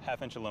a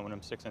half-inch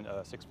aluminum, 6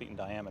 feet in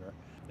diameter.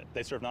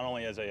 They serve not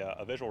only as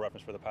a visual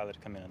reference for the pilot to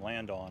come in and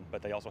land on,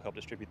 but they also help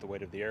distribute the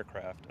weight of the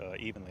aircraft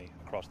evenly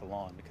across the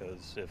lawn,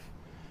 because if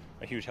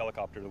a huge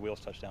helicopter, the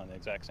wheels touch down in the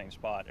exact same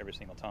spot every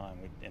single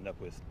time, we'd end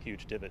up with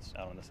huge divots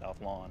out on the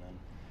south lawn, and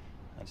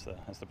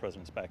that's the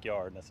president's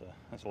backyard. That's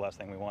the last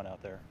thing we want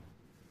out there.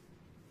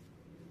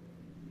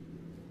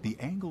 The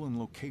angle and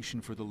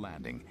location for the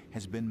landing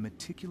has been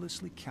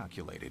meticulously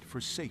calculated for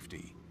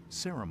safety,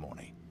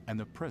 ceremony, and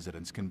the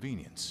president's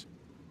convenience.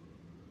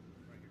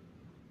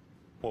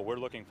 What we're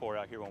looking for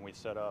out here when we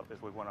set up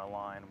is we want to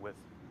align with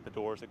the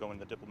doors that go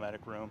into the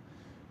diplomatic room,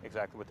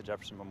 exactly with the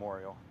Jefferson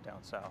Memorial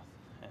down south,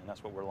 and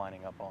that's what we're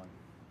lining up on.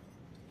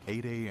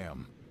 8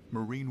 a.m.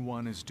 Marine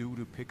One is due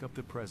to pick up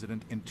the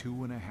president in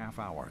 2.5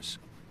 hours.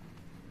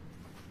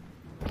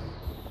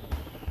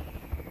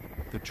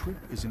 The trip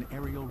is an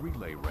aerial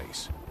relay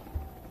race.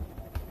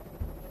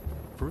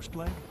 First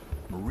leg,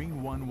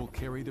 Marine One will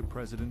carry the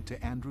president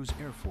to Andrews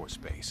Air Force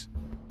Base.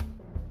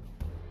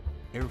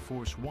 Air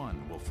Force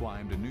One will fly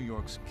him to New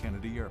York's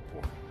Kennedy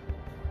Airport.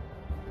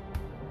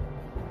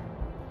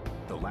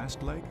 The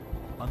last leg,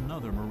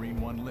 another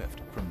Marine One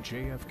lift from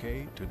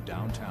JFK to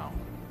downtown.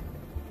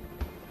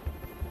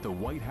 The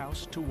White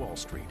House to Wall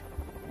Street,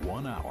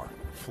 1 hour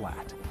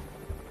flat.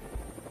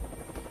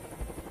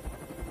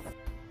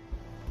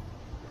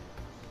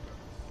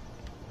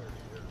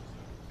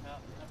 Yeah,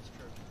 that's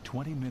true.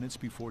 20 minutes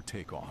before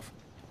takeoff,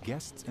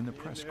 guests and the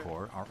press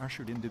corps are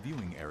ushered into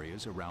viewing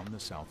areas around the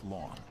south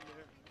lawn.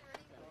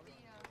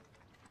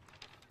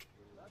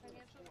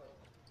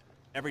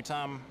 Every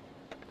time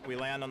we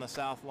land on the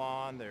south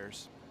lawn,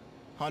 there's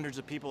hundreds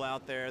of people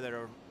out there that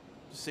are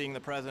seeing the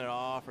president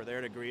off or there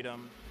to greet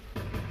him.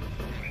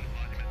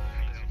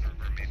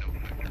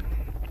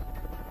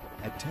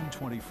 At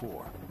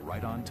 10:24,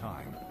 right on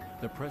time,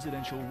 the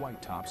presidential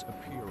white tops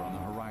appear on the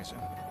horizon.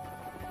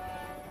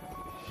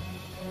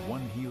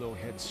 One helo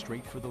heads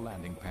straight for the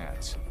landing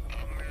pads.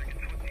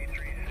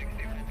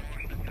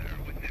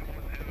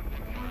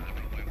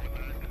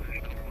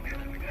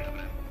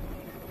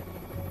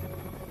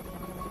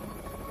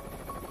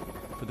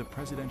 For the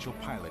presidential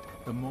pilot,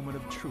 the moment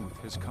of truth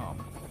has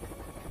come.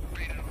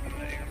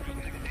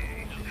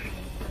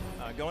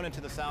 Going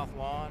into the south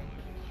lawn,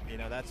 you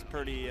know, that's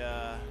pretty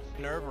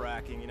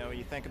nerve-wracking. You know,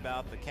 you think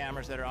about the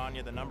cameras that are on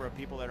you, the number of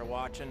people that are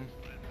watching,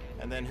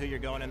 and then who you're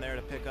going in there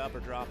to pick up or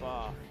drop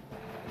off.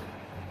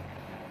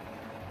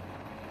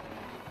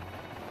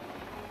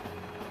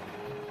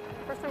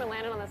 First time I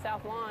landed on the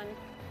south lawn,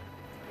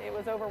 it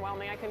was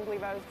overwhelming. I couldn't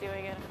believe I was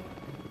doing it.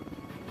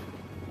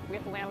 We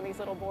have to land on these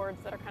little boards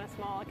that are kind of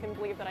small. I couldn't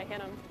believe that I hit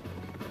them.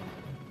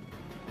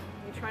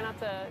 You try not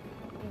to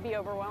be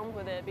overwhelmed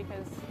with it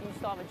because you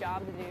still have a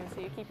job to do,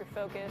 so you keep your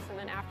focus, and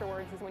then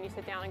afterwards is when you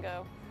sit down and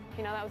go,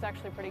 you know, that was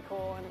actually pretty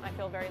cool, and I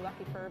feel very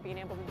lucky for being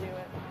able to do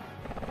it.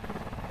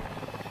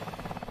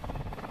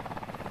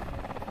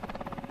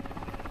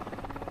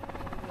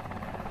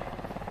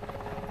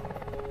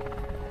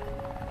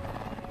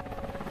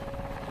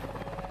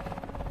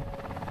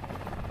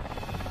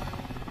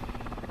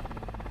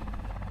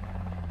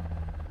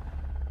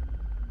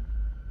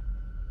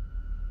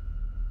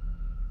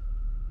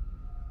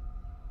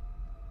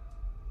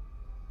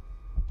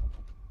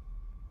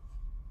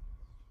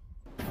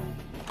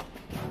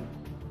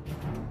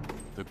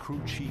 The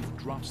crew chief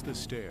drops the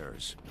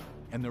stairs,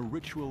 and the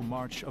ritual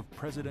march of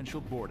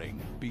presidential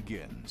boarding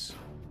begins.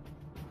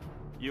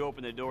 You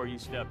open the door, you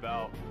step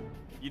out.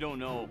 You don't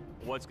know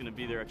what's going to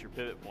be there at your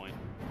pivot point.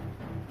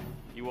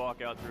 You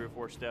walk out 3 or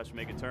 4 steps,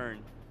 make a turn,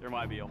 there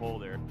might be a hole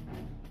there.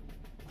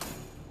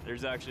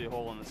 There's actually a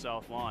hole on the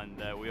south lawn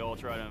that we all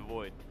try to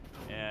avoid.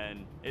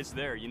 And it's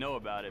there, you know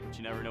about it, but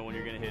you never know when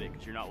you're going to hit it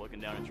because you're not looking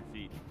down at your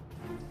feet.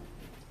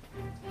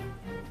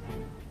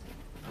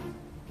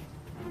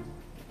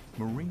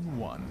 Marine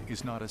One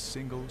is not a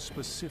single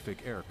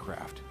specific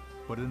aircraft,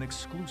 but an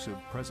exclusive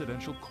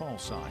presidential call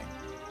sign.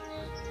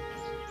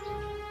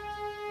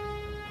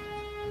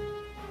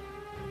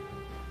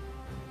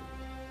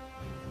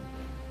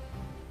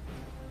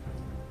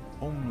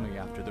 Only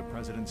after the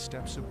president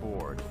steps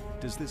aboard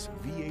does this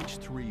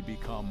VH-3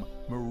 become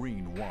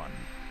Marine One.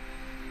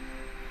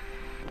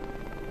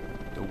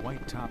 The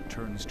white top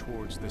turns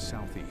towards the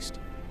southeast.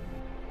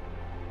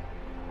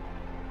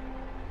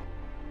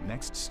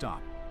 Next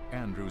stop,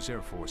 Andrews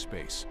Air Force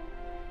Base,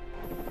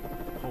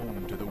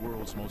 home to the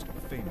world's most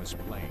famous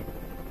plane.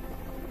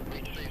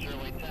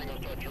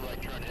 Tango, start your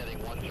right turn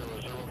heading 100,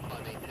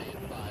 climb maintain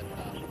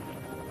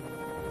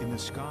 5,000. In the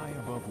sky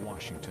above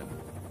Washington,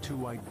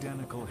 2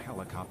 identical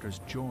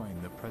helicopters join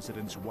the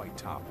president's white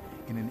top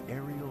in an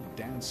aerial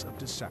dance of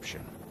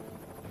deception.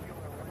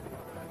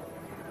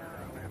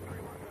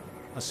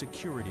 A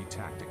security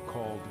tactic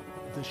called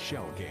the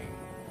shell game.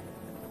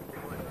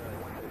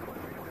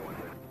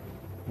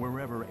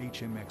 Wherever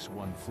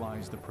HMX-1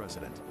 flies the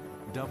president,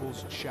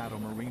 doubles shadow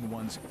Marine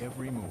One's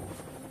every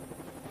move.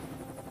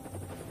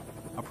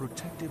 A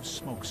protective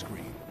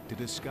smokescreen to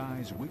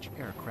disguise which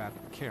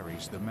aircraft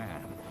carries the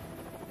man.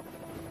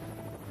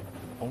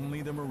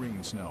 Only the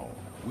Marines know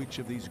which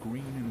of these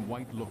green and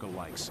white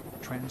lookalikes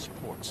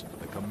transports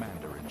the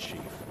Commander-in-Chief.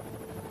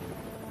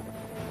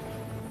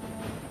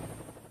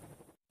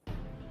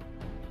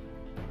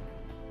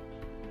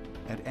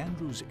 At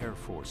Andrews Air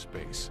Force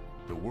Base,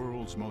 the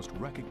world's most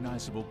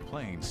recognizable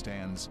plane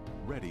stands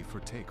ready for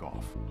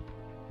takeoff.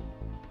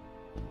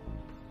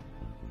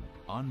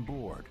 On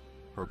board,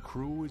 her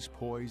crew is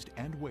poised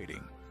and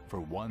waiting for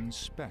one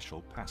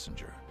special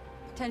passenger.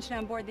 Attention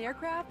on board the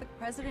aircraft, the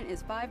President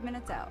is 5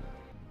 minutes out.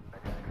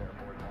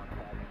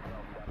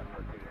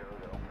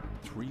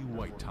 3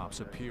 white tops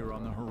appear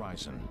on the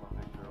horizon.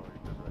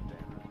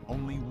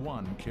 Only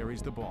one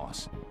carries the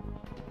boss.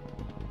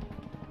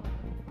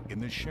 In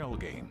the shell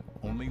game,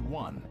 only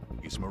one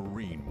is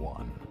Marine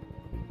One.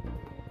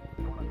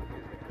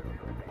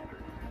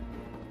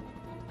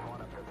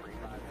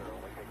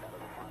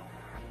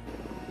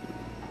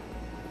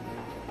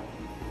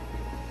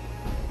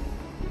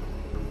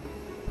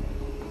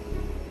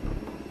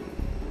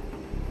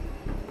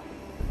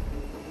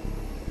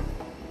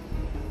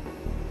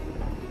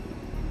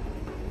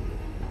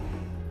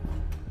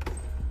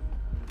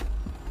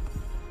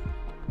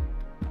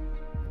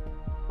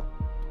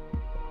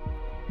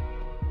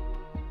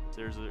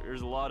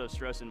 There's a lot of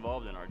stress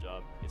involved in our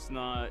job. It's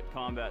not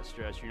combat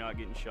stress. You're not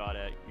getting shot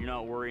at. You're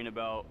not worrying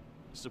about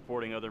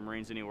supporting other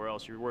Marines anywhere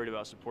else. You're worried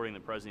about supporting the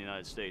President of the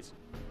United States.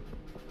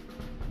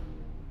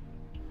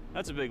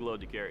 That's a big load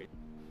to carry.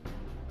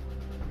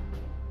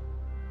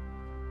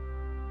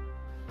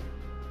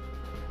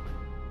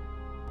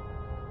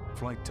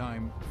 Flight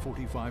time,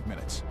 45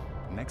 minutes.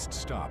 Next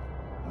stop,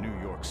 New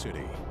York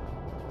City.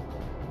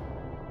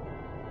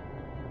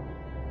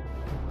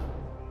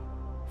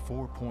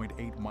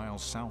 4.8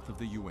 miles south of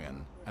the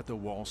UN at the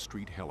Wall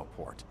Street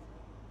heliport.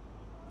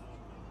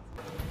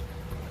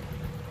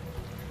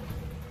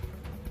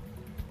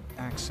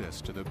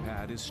 Access to the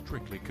pad is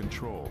strictly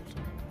controlled.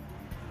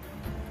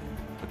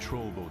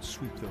 Patrol boats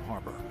sweep the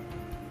harbor.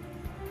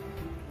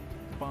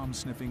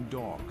 Bomb-sniffing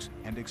dogs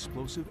and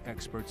explosive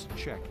experts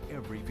check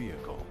every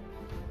vehicle.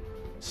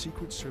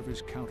 Secret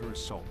Service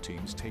counter-assault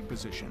teams take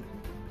position.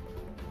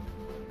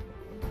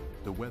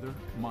 The weather,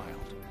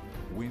 mild.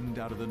 Wind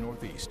out of the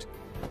northeast.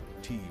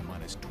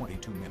 T-minus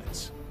 22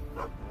 minutes.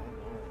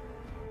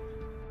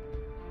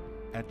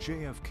 At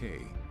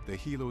JFK, the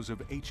helos of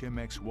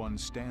HMX-1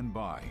 stand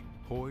by,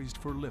 poised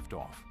for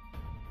liftoff.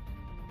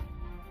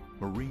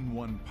 Marine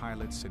One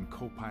pilots and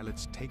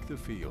co-pilots take the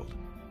field.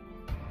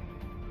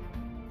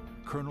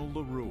 Colonel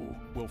LaRue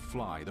will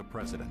fly the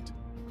President.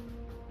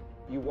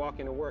 You walk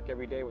into work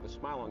every day with a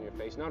smile on your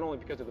face, not only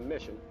because of the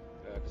mission,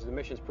 because the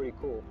mission's pretty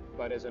cool,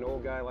 but as an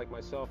old guy like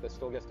myself that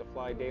still gets to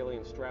fly daily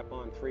and strap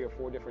on 3 or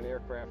 4 different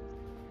aircraft,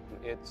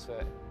 it's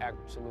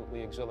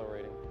absolutely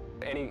exhilarating.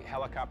 Any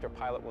helicopter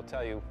pilot will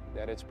tell you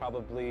that it's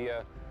probably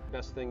the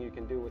best thing you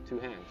can do with 2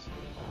 hands.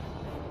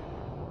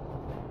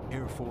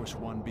 Air Force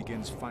One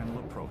begins final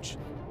approach.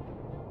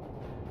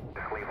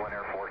 Cleveland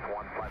Air Force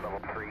One, flight level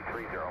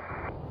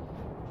 330.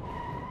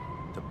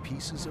 The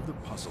pieces of the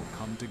puzzle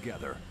come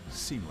together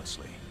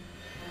seamlessly.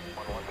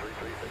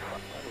 11336.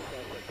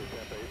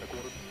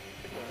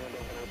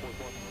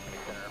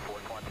 Air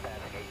Force One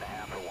passing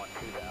 8.5 for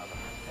 12000,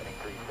 heading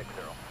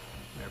 360.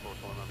 Air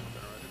Force One on the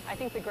center. I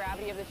think the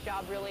gravity of this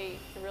job really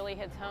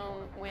hits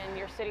home when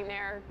you're sitting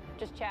there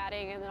just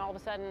chatting, and then all of a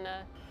sudden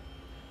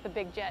the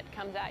big jet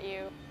comes at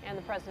you and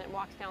the President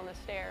walks down the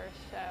stairs.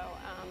 So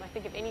I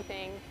think if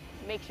anything,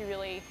 it makes you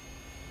really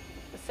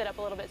sit up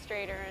a little bit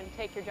straighter and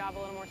take your job a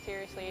little more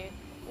seriously.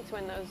 It's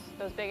when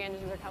those big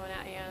engines are coming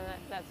at you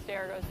and that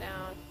stair goes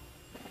down.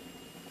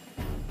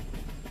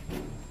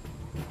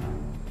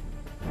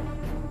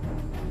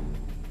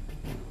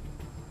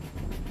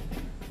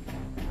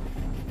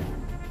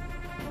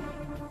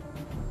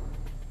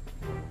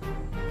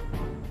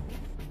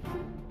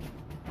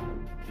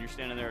 You're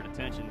standing there at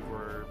attention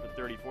for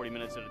 30, 40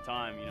 minutes at a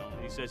time. You know,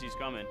 he says he's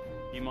coming.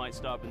 He might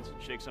stop and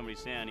shake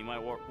somebody's hand. He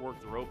might work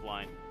the rope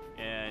line,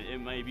 and it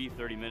may be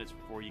 30 minutes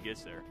before he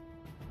gets there.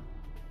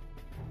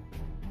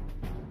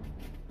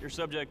 You're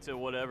subject to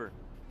whatever.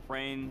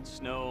 Rain,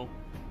 snow,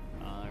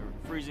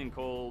 freezing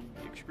cold,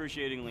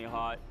 excruciatingly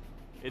hot.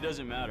 It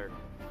doesn't matter.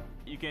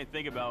 You can't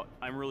think about,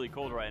 I'm really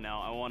cold right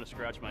now, I want to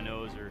scratch my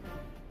nose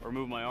or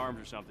move my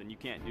arms or something. You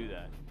can't do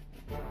that.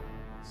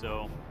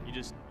 So you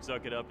just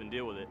suck it up and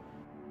deal with it.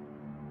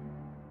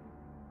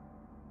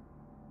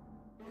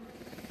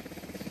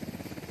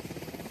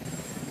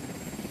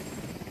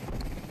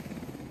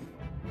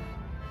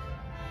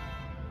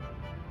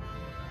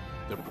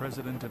 The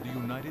President of the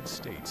United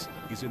States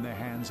is in the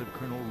hands of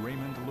Colonel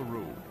Raymond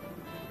LaRue.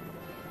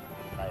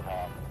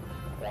 Nighthawk,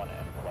 1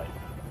 and flight.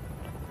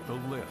 The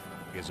lift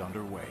is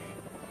underway.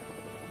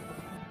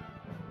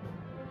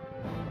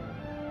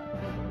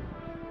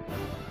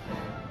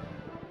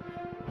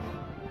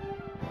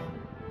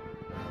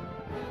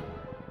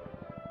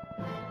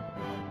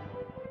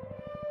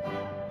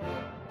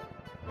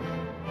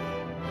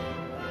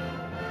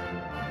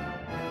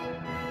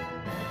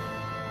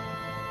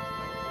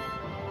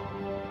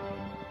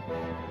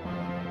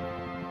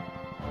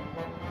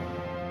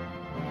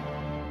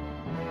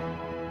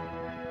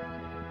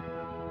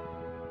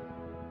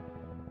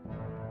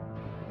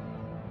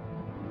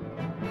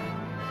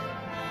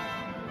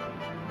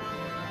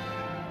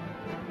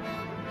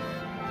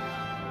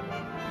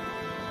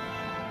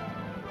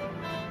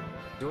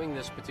 Doing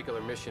this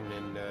particular mission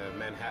in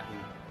Manhattan,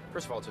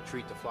 first of all, it's a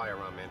treat to fly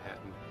around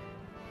Manhattan.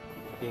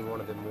 Being one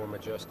of the more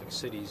majestic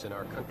cities in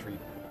our country,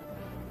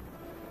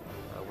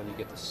 when you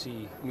get to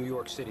see New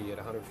York City at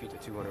 100 feet to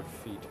 200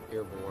 feet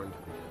airborne,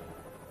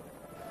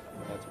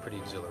 that's pretty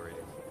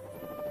exhilarating.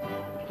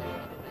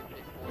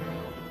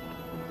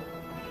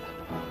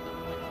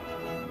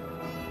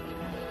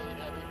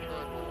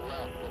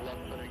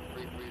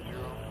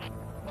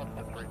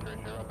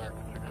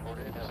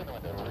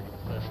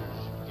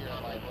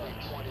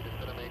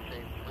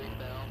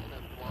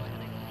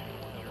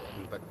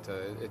 But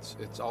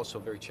it's also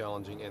very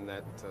challenging in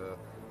that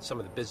some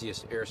of the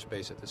busiest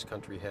airspace that this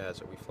country has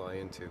that we fly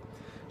into.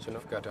 So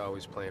we've got to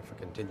always plan for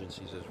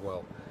contingencies as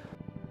well.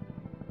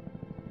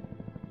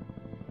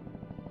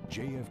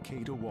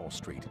 JFK to Wall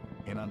Street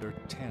in under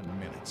 10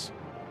 minutes.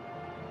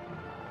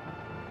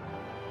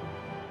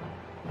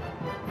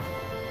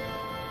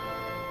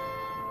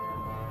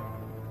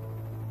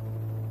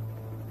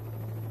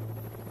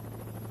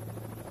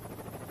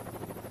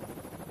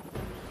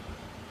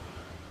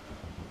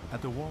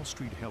 At the Wall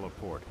Street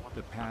heliport,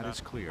 the pad is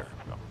clear.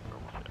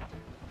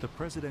 The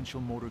presidential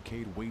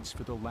motorcade waits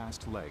for the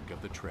last leg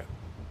of the trip.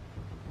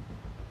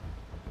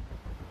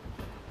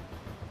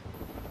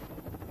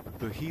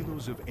 The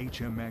helos of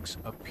HMX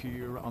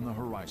appear on the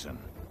horizon.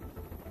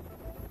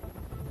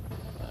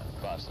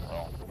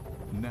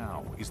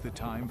 Now is the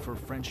time for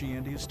Frenchie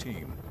and his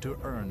team to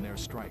earn their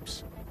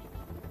stripes.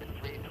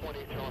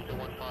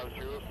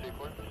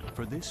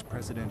 For this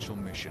presidential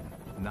mission,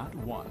 not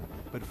one,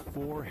 but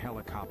 4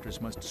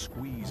 helicopters must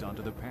squeeze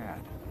onto the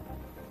pad.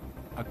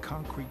 A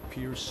concrete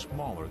pier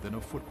smaller than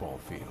a football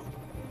field.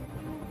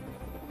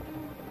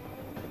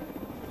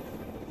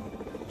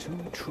 2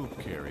 troop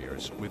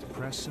carriers with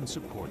press and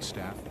support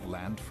staff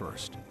land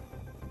first.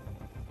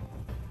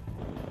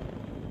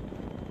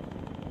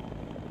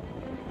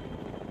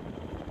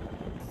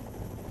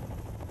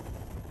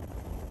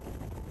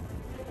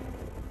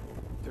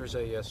 There's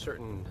a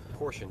certain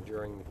portion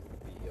during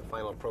the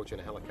final approach in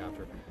a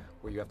helicopter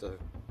where you have to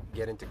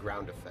get into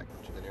ground effect,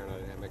 which is an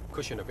aerodynamic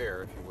cushion of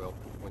air, if you will.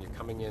 When you're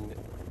coming in,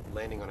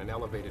 landing on an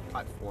elevated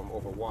platform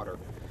over water,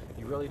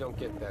 you really don't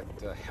get that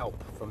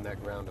help from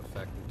that ground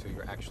effect until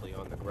you're actually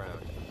on the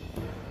ground.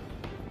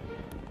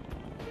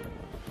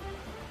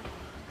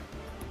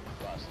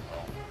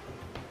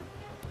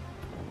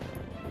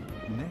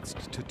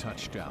 Next to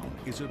touchdown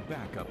is a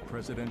backup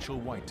presidential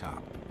white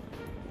top.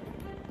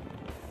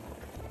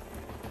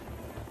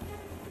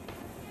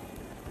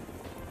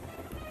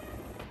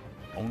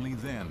 Only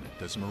then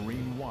does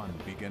Marine One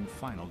begin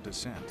final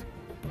descent.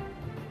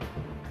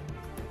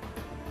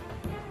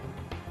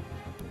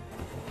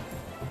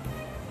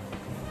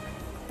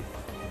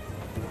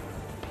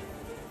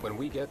 When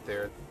we get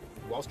there,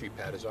 Wall Street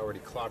pad is already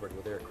clobbered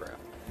with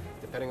aircraft.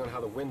 Depending on how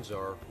the winds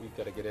are, we've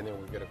got to get in there.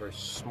 We've got a very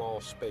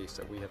small space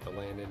that we have to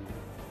land in.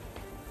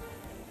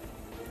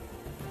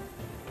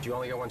 But you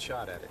only got one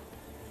shot at it.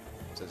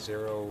 It's a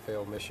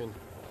zero-fail mission,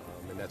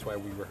 and that's why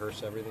we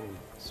rehearse everything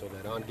so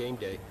that on game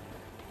day,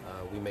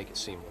 we make it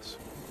seamless.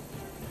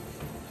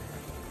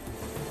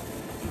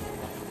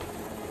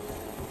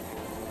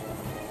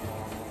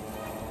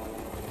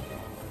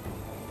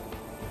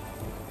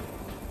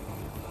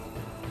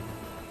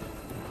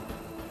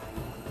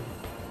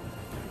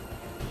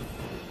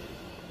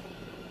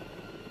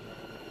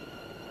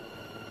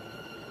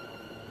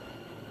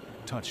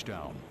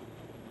 Touchdown.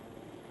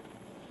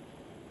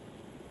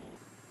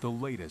 The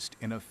latest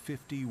in a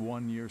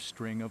 51-year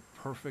string of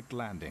perfect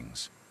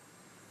landings.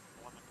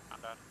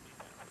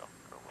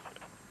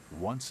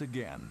 Once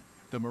again,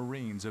 the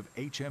Marines of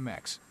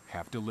HMX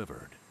have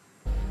delivered.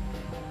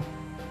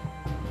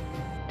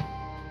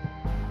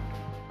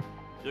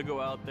 You'll go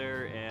out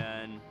there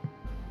and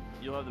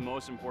you'll have the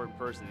most important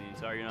person in the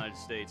entire United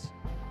States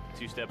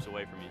 2 steps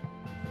away from you.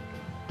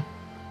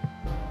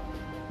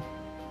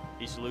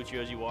 He salutes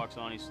you as he walks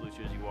on, he salutes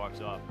you as he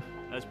walks off.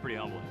 That's pretty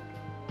humbling.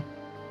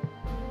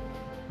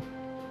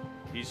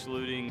 He's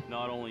saluting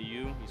not only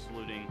you, he's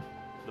saluting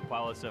the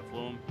pilots that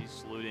flew him, he's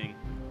saluting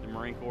the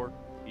Marine Corps,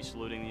 he's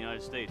saluting the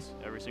United States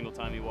every single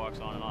time he walks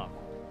on and off.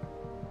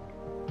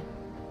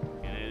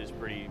 And it is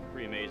pretty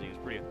amazing. It's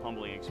a pretty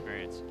humbling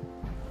experience.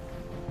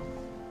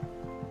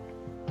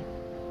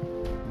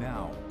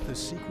 Now, the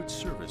Secret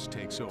Service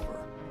takes over.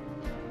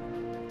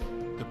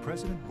 The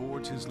president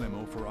boards his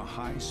limo for a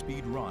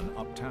high-speed run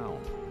uptown.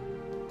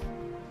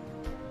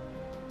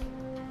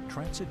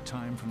 Transit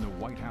time from the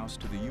White House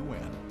to the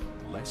UN,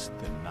 less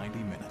than 90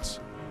 minutes.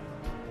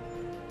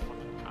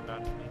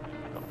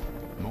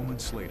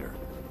 Moments later,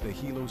 the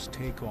helos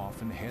take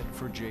off and head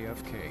for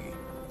JFK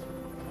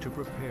to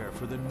prepare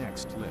for the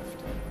next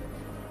lift.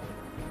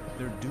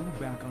 They're due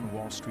back on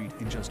Wall Street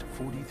in just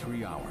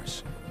 43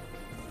 hours.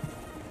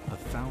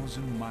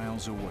 1,000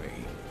 miles away,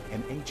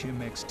 an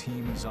HMX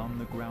team is on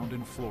the ground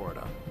in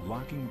Florida,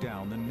 locking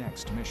down the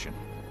next mission.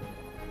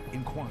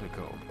 In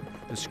Quantico,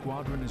 the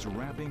squadron is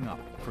wrapping up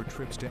for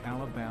trips to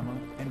Alabama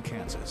and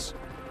Kansas.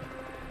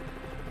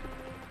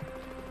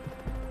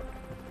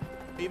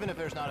 Even if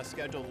there's not a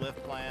scheduled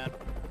lift plan,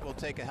 will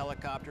take a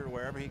helicopter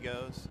wherever he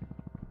goes.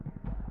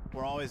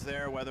 We're always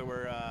there whether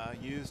we're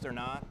used or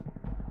not.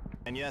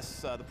 And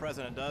yes, the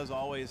President does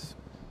always,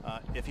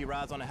 if he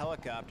rides on a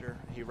helicopter,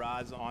 he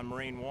rides on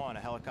Marine One, a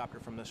helicopter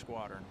from this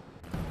squadron.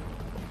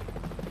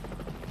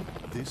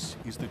 This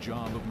is the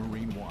job of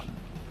Marine One.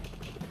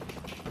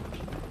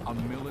 A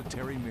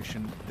military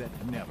mission that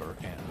never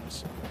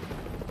ends.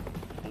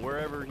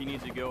 Wherever he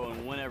needs to go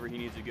and whenever he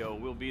needs to go,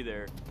 we'll be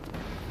there.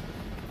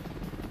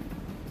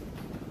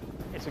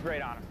 It's a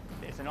great honor.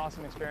 It's an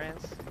awesome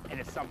experience, and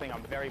it's something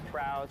I'm very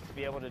proud to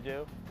be able to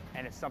do,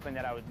 and it's something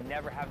that I would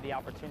never have the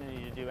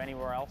opportunity to do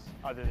anywhere else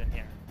other than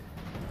here.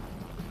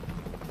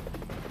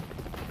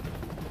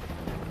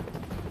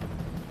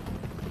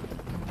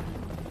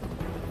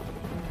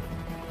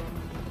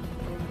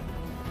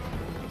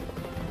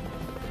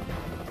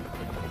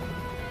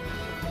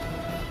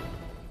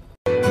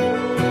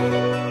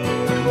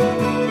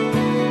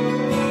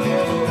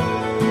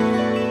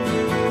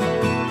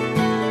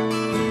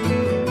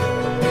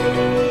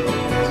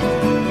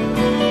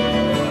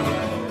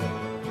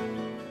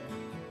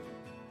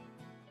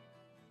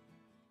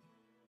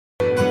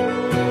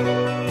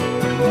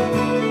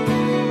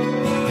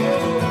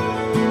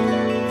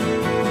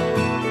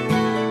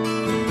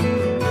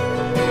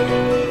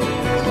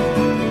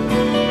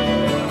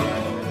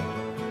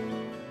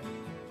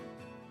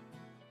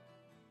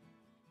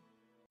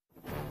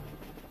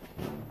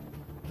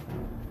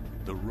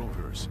 The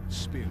rotors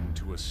spin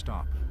to a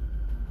stop.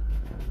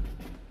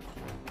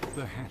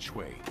 The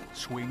hatchway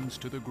swings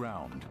to the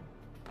ground.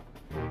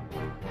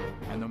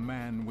 And the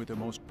man with the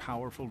most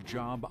powerful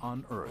job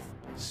on Earth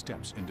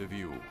steps into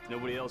view.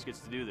 Nobody else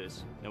gets to do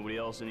this. Nobody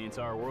else in the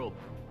entire world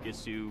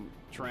gets to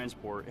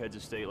transport heads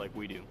of state like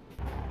we do.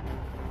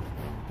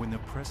 When the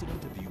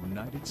President of the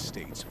United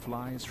States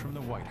flies from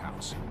the White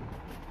House,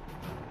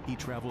 he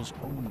travels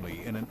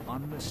only in an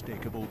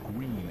unmistakable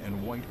green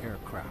and white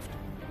aircraft.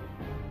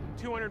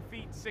 200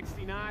 feet,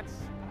 60 knots,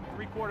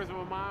 3/4 of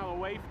a mile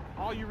away.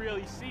 All you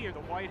really see are the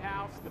White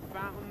House, the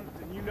fountains,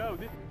 and you know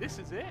this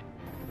is it.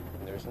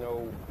 There's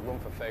no room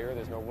for failure.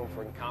 There's no room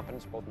for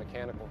incompetence, both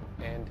mechanical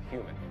and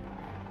human.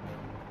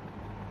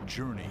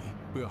 Journey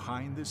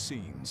behind the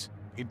scenes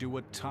into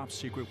a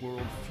top-secret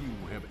world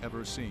few have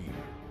ever seen.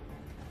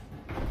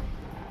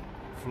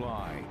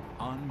 Fly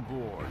on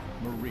board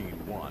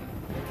Marine One.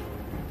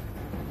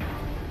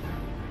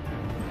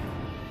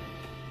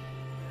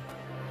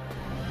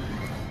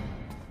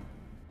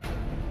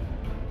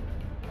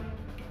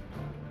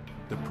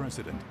 The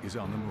President is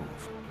on the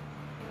move.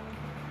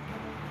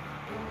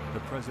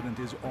 The President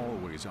is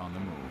always on the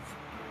move.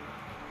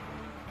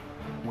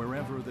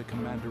 Wherever the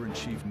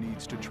Commander-in-Chief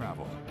needs to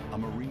travel, a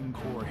Marine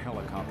Corps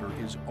helicopter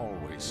is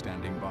always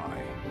standing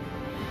by.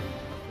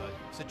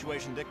 The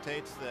situation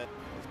dictates that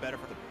it's better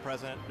for the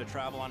President to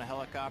travel on a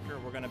helicopter.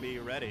 We're going to be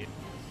ready.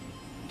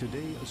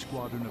 Today, a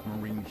squadron of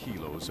Marine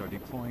helos are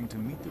deploying to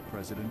meet the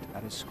President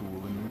at a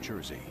school in New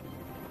Jersey.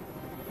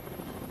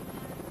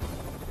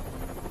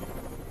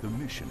 The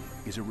mission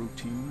is a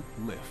routine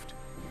lift.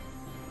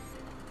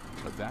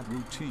 But that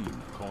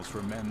routine calls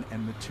for men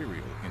and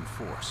material in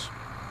force.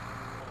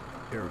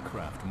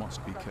 Aircraft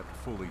must be kept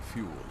fully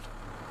fueled.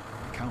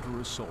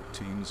 Counter-assault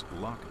teams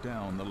lock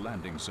down the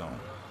landing zone.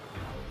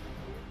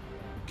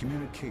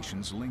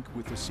 Communications link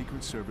with the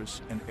Secret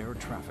Service and air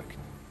traffic.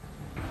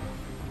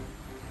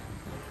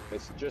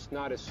 It's just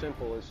not as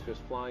simple as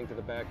just flying to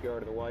the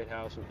backyard of the White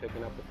House and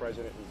picking up the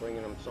President and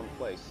bringing him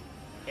someplace.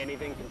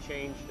 Anything can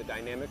change the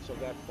dynamics of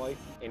that flight.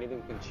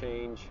 Anything can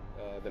change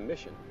the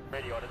mission.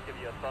 Radio, I'll just give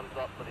you a thumbs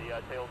up for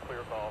the tail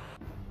clear call.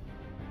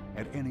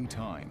 At any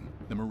time,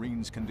 the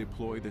Marines can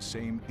deploy the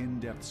same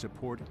in-depth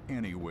support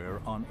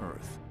anywhere on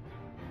Earth.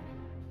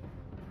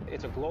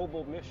 It's a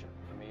global mission.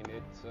 I mean,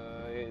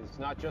 it's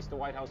not just the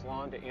White House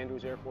lawn to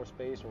Andrews Air Force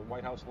Base or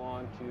White House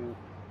lawn to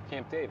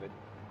Camp David.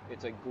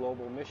 It's a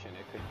global mission.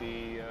 It could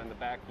be in the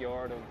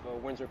backyard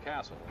of Windsor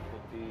Castle. It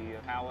could be a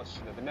palace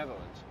in the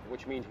Netherlands,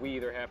 which means we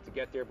either have to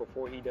get there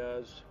before he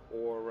does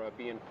or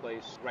be in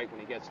place right when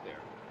he gets there.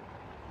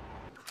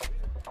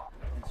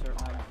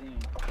 Insert magazine.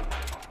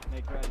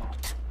 Make ready.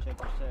 Check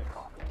your six.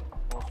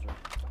 Holster.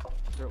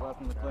 Insert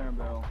weapon in the clearing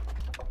barrel.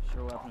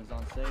 Sure weapon is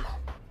on safe.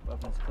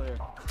 Weapon is clear.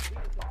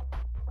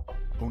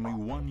 Only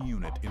one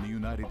unit in the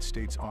United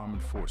States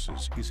Armed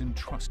Forces is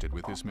entrusted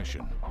with this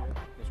mission.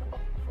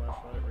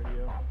 Flashlight,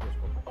 radio.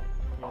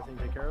 Anything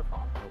to take care of?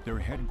 Their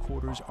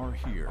headquarters are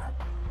here.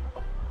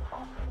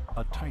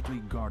 A tightly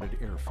guarded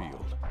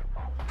airfield.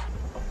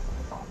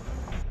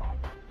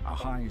 A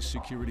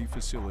high-security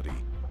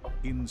facility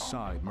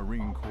inside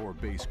Marine Corps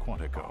Base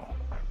Quantico.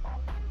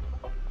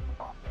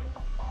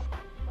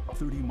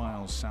 30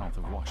 miles south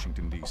of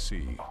Washington,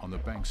 D.C., on the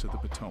banks of the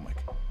Potomac.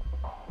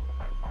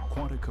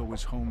 Quantico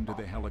is home to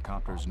the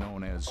helicopters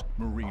known as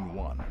Marine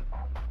One,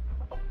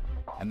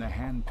 and the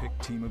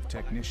hand-picked team of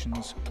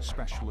technicians,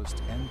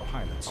 specialists, and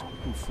pilots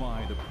who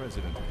fly the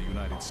President of the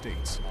United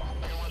States.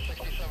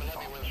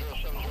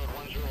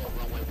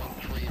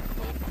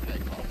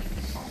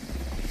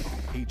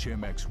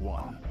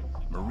 HMX-1,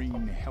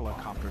 Marine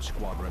Helicopter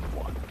Squadron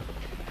 1.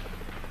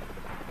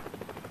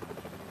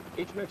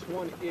 HMX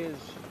 1 is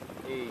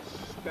a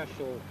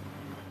special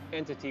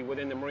entity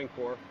within the Marine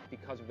Corps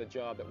because of the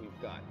job that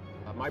we've got.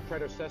 My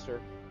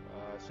predecessor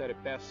said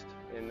it best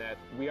in that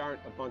we aren't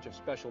a bunch of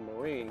special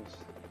Marines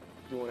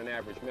doing an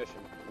average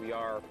mission. We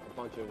are a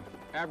bunch of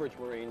average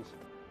Marines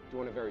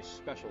doing a very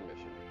special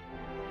mission.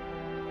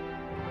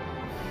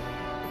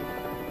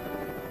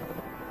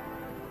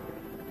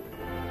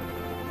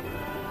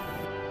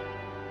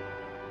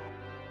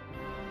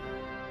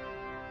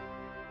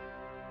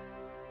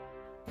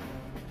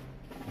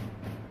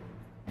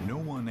 No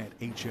one at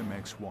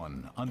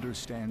HMX-1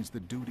 understands the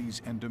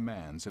duties and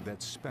demands of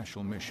that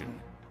special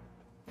mission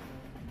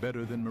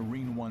better than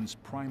Marine One's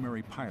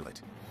primary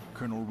pilot,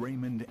 Colonel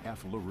Raymond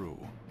F. LaRue.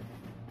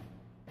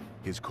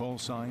 His call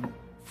sign,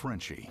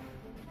 Frenchie.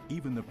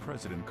 Even the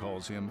President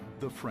calls him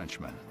the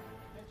Frenchman.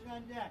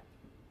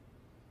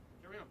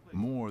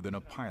 More than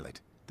a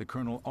pilot, the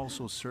Colonel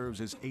also serves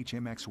as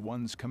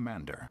HMX-1's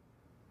commander.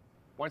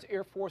 Once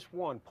Air Force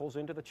One pulls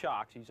into the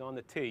chocks, he's on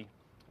the T.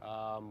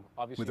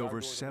 With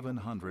over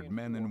 700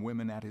 men and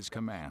women at his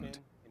command,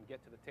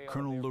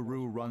 Colonel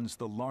LaRue runs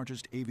the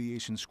largest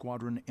aviation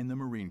squadron in the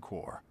Marine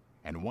Corps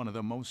and one of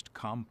the most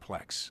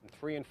complex. In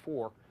 3 and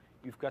 4,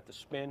 you've got to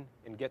spin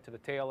and get to the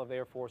tail of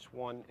Air Force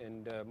One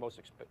in the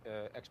most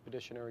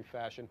expeditionary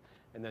fashion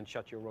and then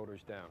shut your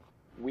rotors down.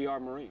 We are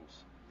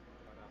Marines.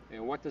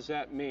 And what does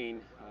that mean?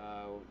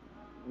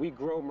 We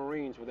grow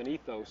Marines with an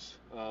ethos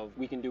of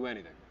we can do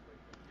anything.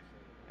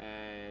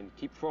 And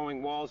keep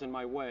throwing walls in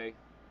my way,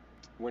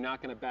 we're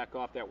not going to back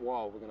off that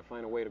wall. We're going to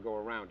find a way to go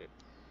around it.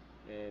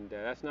 And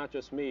that's not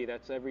just me,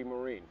 that's every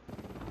Marine.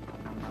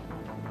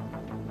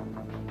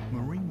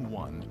 Marine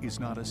One is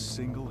not a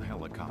single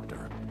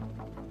helicopter.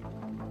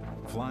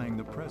 Flying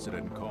the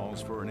President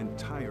calls for an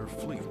entire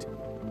fleet.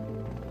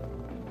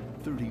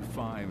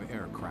 35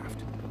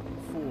 aircraft,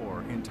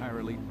 4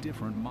 entirely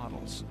different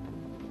models.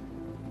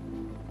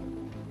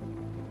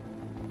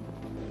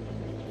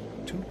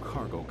 2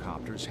 cargo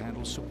copters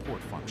handle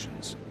support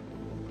functions.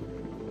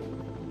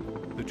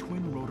 The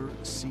twin-rotor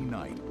Sea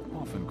Knight,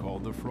 often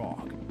called the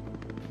Frog,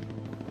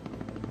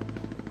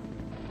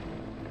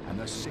 and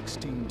the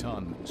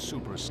 16-ton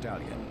Super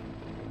Stallion.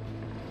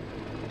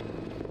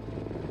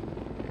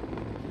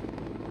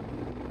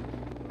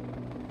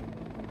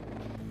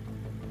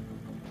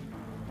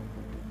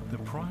 The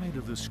pride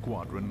of the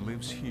squadron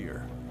lives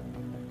here,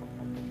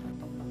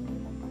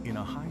 in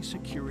a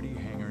high-security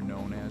hangar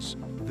known as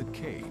the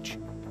Cage.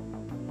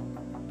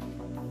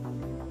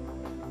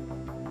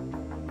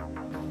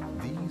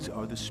 These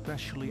are the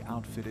specially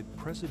outfitted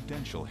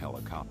presidential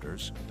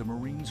helicopters the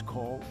Marines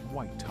call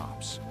White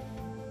Tops.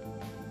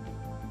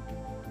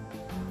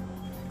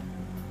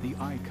 The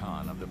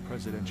icon of the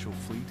presidential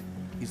fleet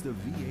is the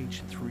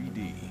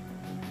VH-3D,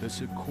 the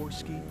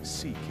Sikorsky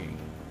Sea King,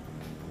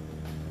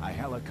 a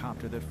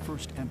helicopter that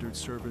first entered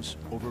service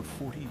over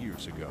 40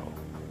 years ago.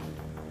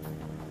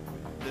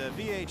 The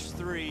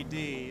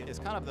VH-3D is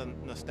kind of the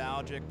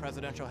nostalgic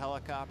presidential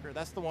helicopter.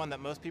 That's the one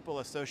that most people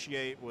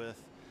associate with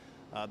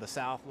the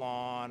South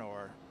Lawn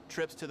or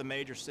trips to the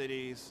major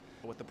cities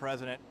with the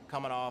president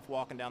coming off,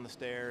 walking down the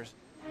stairs.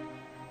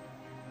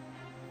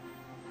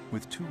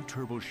 With 2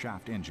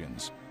 turboshaft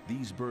engines,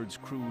 these birds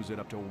cruise at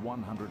up to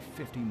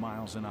 150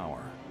 miles an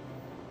hour.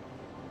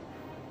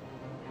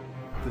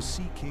 The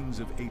Sea Kings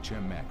of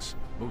HMX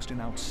boast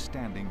an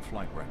outstanding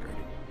flight record.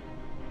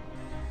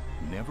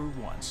 Never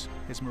once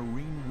has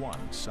Marine One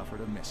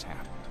suffered a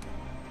mishap.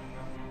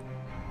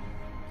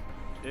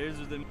 These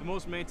are the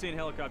most maintained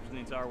helicopters in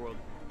the entire world,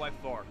 by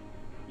far.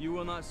 You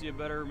will not see a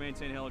better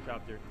maintained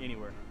helicopter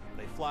anywhere.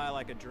 They fly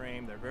like a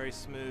dream. They're very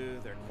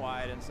smooth. They're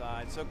quiet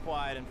inside. So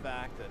quiet, in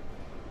fact,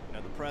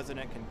 that the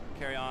president can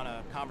carry on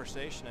a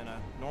conversation in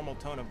a normal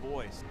tone of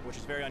voice, which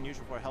is very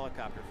unusual for a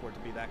helicopter, for it to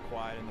be that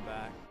quiet in the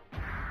back.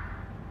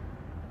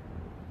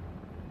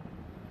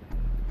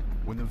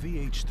 When the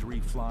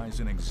VH-3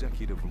 flies an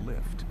executive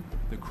lift,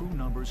 the crew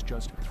numbers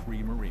just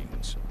 3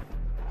 Marines: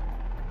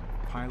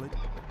 pilot,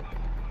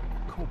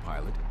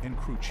 co-pilot, and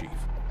crew chief.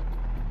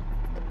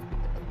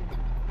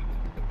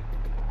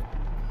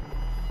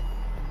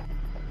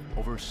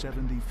 Over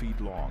 70 feet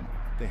long,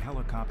 the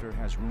helicopter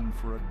has room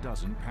for a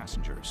dozen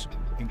passengers,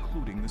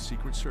 including the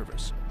Secret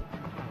Service,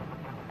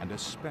 and a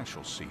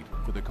special seat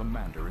for the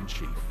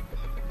Commander-in-Chief.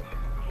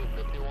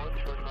 251,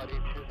 short body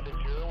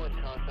 260,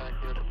 and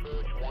contact your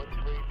approach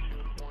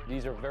 132.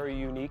 These are very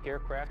unique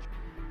aircraft.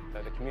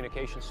 The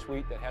communication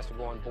suite that has to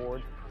go on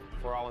board,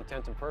 for all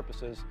intents and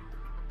purposes,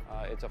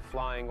 it's a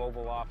flying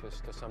Oval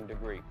Office to some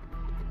degree.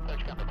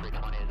 Search number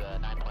 320 is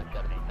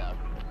 9.78,000.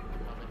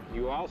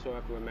 You also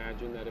have to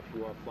imagine that if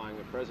you are flying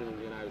the President of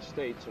the United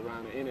States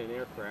around in an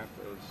aircraft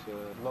as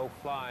low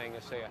flying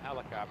as, say, a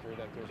helicopter,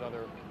 that there's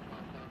other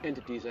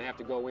entities that have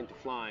to go into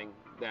flying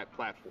that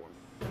platform.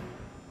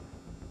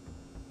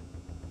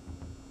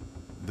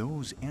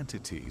 Those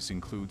entities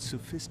include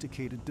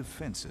sophisticated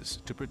defenses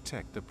to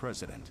protect the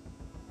President.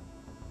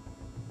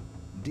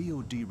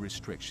 DoD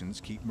restrictions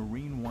keep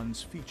Marine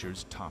One's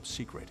features top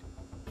secret.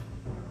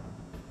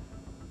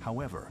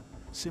 However,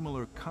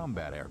 Similar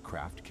combat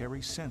aircraft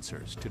carry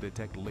sensors to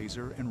detect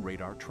laser and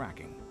radar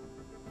tracking,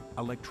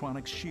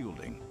 electronic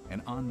shielding,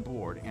 and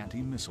onboard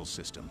anti-missile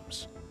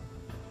systems.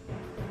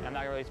 I'm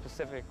not going to really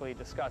specifically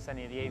discuss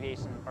any of the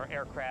aviation or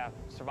aircraft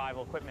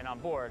survival equipment on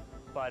board,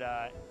 but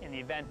in the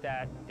event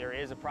that there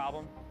is a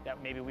problem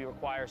that maybe we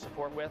require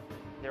support with,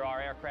 there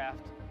are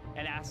aircraft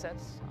and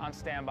assets on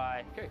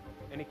standby. Okay,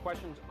 any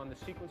questions on the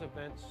sequence of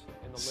events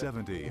in the list?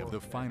 70 of the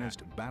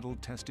finest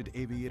battle-tested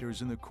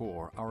aviators in the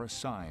Corps are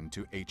assigned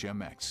to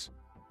HMX.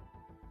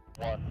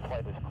 One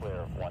flight is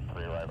clear,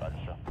 13 right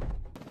register.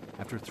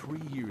 After 3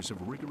 years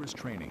of rigorous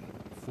training,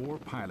 4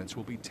 pilots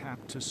will be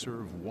tapped to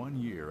serve 1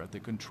 year at the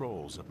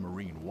controls of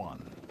Marine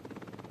One.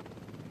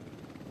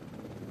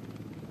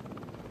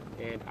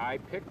 And I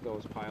picked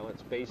those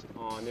pilots based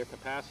on their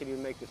capacity to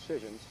make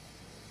decisions,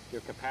 their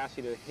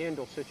capacity to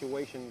handle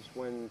situations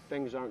when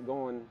things aren't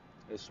going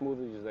as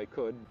smoothly as they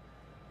could.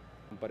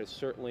 But it's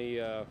certainly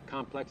a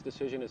complex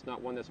decision. It's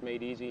not one that's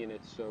made easy, and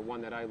it's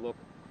one that I look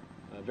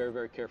very,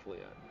 very carefully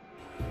at.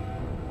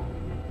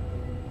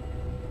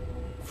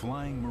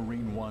 Flying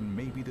Marine One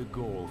may be the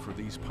goal for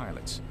these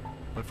pilots,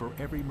 but for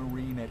every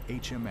Marine at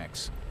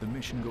HMX, the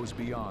mission goes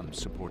beyond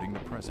supporting the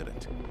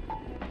President.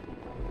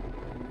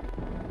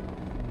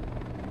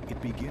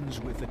 It begins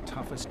with the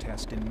toughest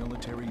test in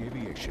military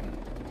aviation.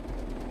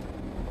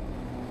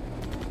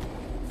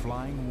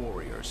 Flying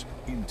warriors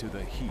into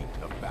the heat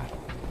of battle.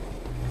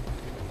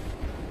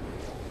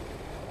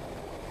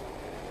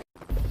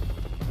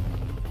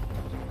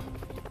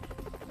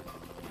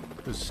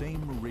 The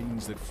same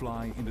Marines that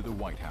fly into the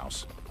White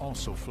House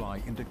also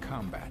fly into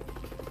combat.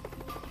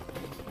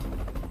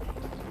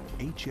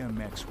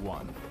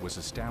 HMX-1 was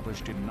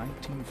established in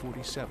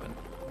 1947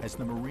 as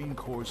the Marine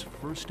Corps'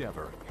 first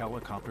ever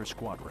helicopter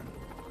squadron.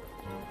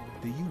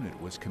 The unit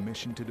was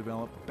commissioned to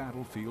develop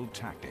battlefield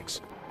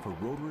tactics for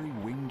rotary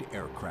winged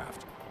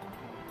aircraft,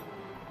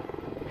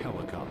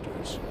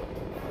 helicopters.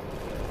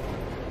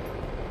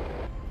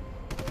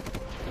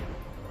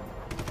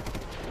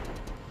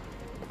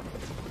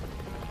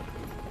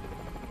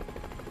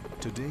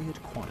 Today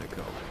at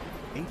Quantico,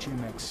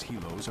 HMX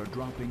helos are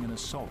dropping an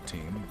assault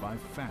team by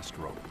fast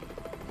rope.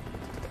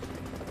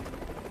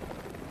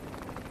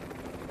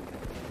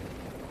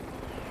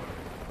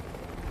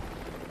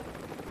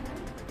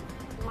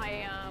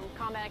 My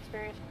combat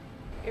experience,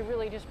 it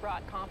really just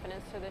brought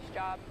confidence to this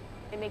job.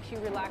 It makes you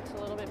relax a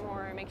little bit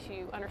more. It makes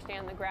you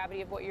understand the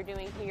gravity of what you're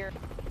doing here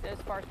as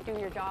far as doing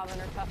your job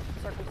under tough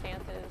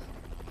circumstances.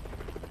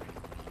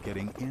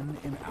 Getting in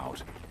and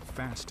out,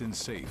 fast and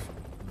safe,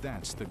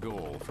 that's the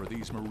goal for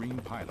these Marine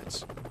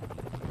pilots.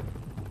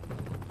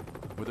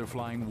 Whether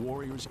flying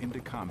warriors into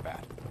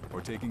combat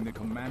or taking the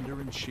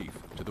Commander-in-Chief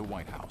to the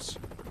White House.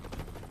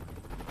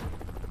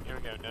 Here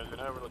we go, nosing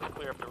over, looks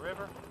clear up the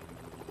river.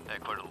 Yeah,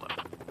 clear to the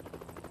left.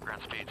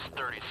 Ground speed's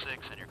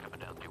 36 and you're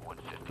coming down through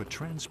 150. But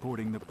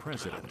transporting the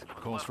President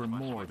calls for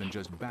more than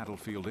just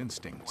battlefield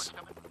instincts.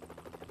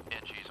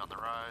 NG's on the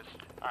rise.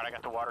 All right, I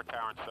got the water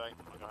tower in sight.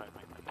 We'll go ahead and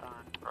make the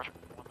turn. Roger.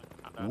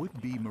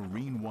 Would-be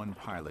Marine One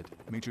pilot,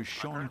 Major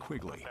Sean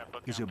Quigley,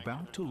 is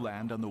about to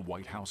land on the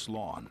White House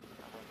lawn.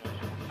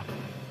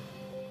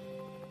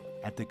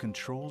 At the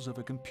controls of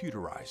a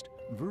computerized,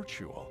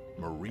 virtual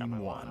Marine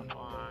One.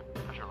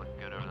 Pressure looking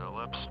good over the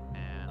lips,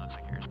 and looks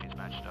like your airspeed's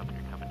matched up and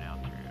you're coming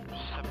down through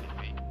 70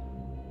 feet.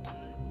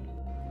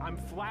 I'm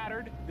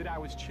flattered that I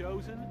was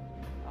chosen,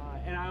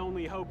 and I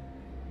only hope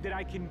that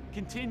I can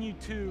continue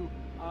to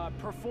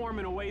perform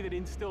in a way that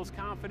instills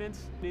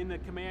confidence in the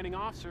commanding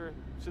officer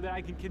so that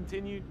I can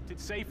continue to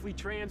safely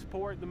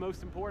transport the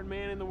most important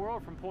man in the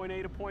world from point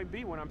A to point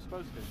B when I'm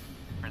supposed to.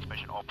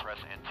 Transmission, all press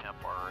and temp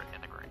are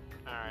in the green.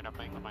 All right, I'm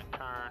making my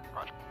turn.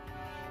 Roger.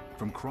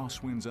 From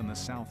crosswinds on the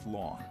South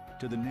Lawn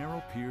to the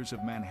narrow piers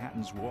of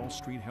Manhattan's Wall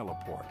Street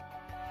heliport,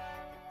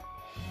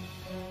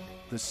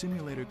 the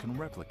simulator can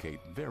replicate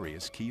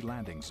various key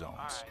landing zones.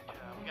 All right,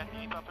 we got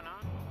heat up and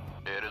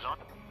on? It is on.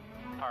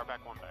 Power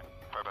back, one back.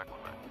 Power back, one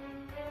back.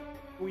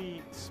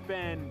 We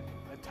spend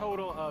a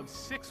total of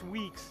 6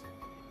 weeks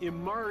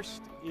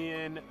immersed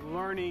in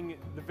learning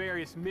the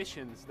various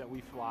missions that we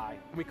fly.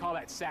 We call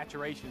that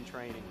saturation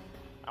training.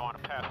 I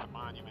want to pass the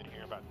monument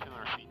here about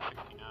 200 feet,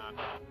 60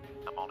 knots.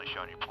 I'm only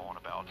showing you pulling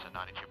about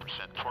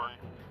 92% torque. All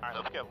right,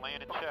 let's get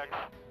landing check.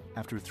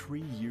 After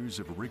 3 years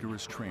of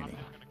rigorous training,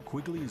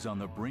 Quigley is on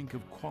the brink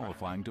of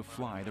qualifying to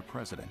fly the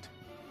President.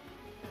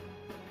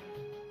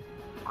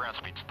 Ground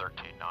speed's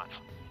 13 knots.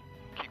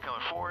 Keep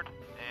coming forward,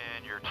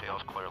 and your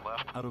tail's clear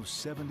left. Out of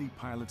 70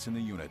 pilots in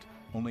the unit,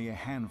 only a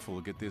handful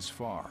get this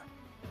far.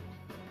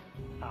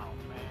 Oh,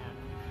 man.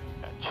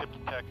 That chip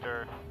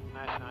detector,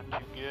 that's not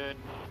too good.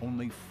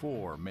 Only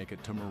 4 make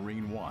it to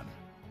Marine One.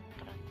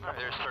 All right,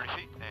 there's 30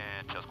 feet,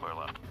 and tail's clear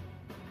left.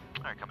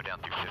 All right, coming down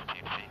through 15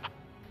 feet.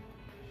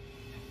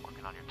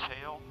 Working on your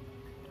tail.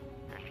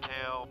 Here's your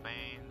tail,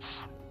 mains.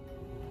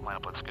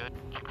 Lineup looks good.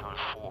 Keep coming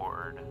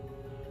forward.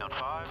 Down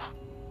 5,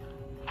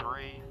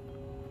 3,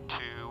 2,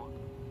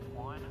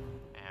 1,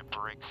 and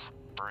brakes,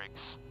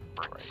 brakes,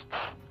 brakes.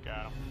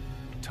 Got him.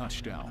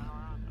 Touchdown.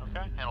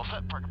 Okay. Handle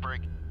set, parking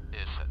brake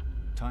is set.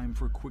 Time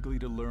for Quigley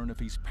to learn if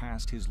he's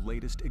passed his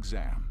latest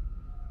exam.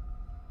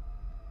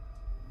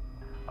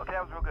 Okay,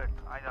 that was real good.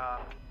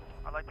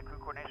 I like the crew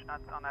coordination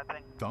on that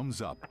thing.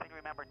 Thumbs up. The thing to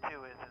remember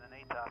too is in an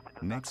ATOS, it does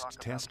not Next talk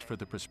test about for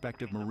the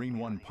prospective Marine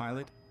One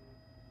pilot,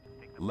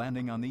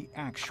 landing on the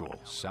actual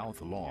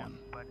South Lawn.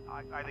 But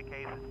either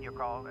case, it's your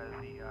call as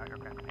the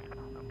aircraft commander.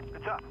 So,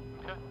 good job.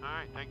 Okay, all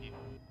right, thank you.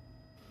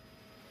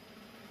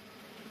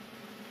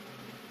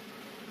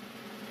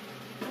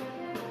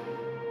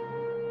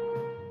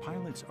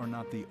 Pilots are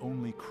not the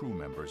only crew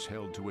members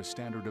held to a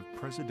standard of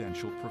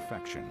presidential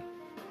perfection.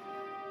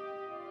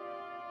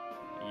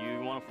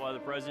 You want to fly the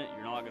president,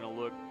 you're not going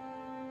to look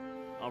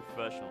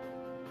unprofessional.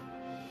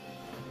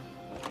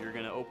 You're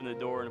going to open the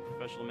door in a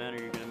professional manner,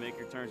 you're going to make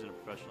your turns in a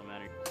professional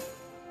manner.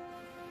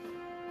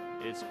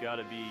 It's got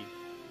to be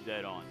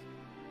dead on.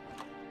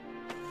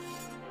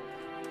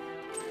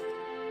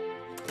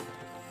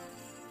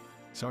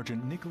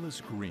 Sergeant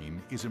Nicholas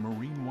Green is a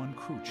Marine One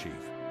crew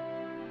chief.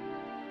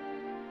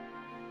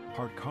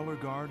 Part color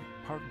guard,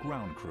 part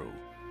ground crew.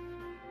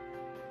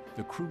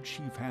 The crew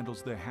chief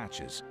handles the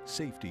hatches,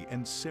 safety,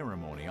 and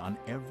ceremony on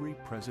every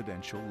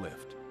presidential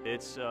lift.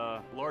 It's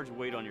a large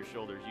weight on your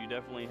shoulders. You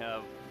definitely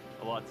have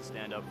a lot to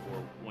stand up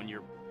for when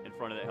you're in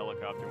front of that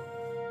helicopter.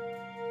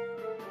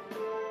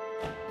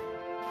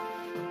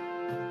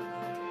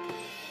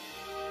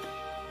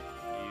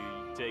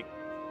 You take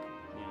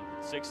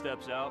 6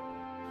 steps out,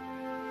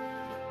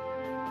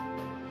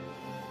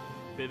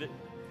 pivot,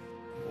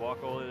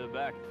 walk all the way to the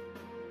back.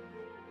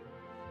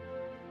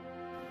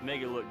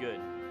 Make it look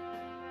good.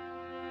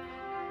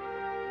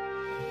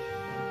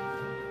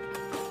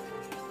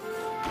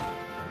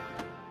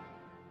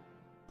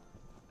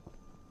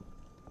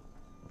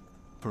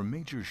 For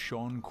Major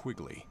Sean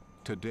Quigley,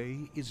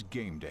 today is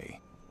game day.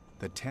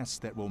 The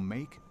test that will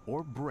make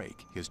or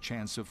break his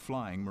chance of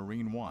flying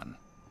Marine One.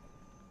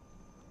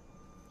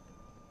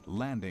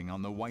 Landing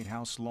on the White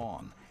House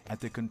lawn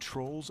at the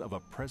controls of a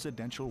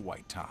presidential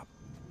white top.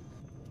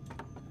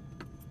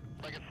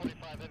 Leggett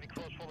 45, heavy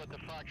close forward to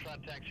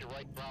Foxtrot, taxi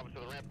right, Bravo to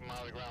the ramp, and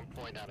mile to ground,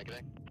 point down, okay?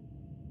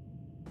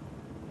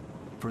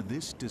 For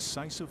this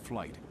decisive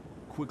flight,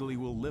 Quigley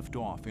will lift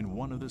off in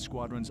one of the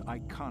squadron's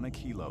iconic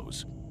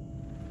helos,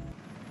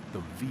 the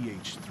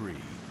VH-3.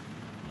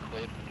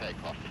 Cleared for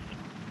takeoff.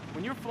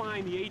 When you're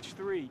flying the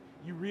H-3,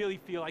 you really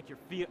feel like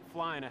you're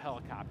flying a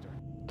helicopter.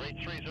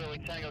 H-3 is early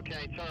Tango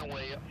County,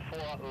 turnway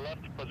 4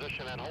 left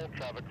position and hold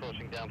traffic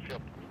crossing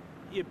downfield.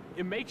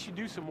 It makes you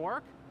do some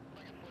work.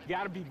 You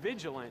gotta be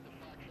vigilant,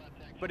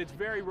 but it's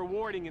very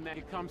rewarding in that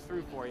it comes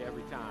through for you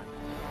every time.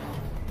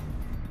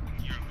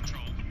 You're on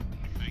patrol.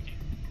 Thank you.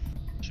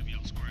 Should be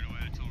all squared away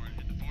until we're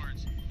hit the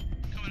boards.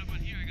 Coming up on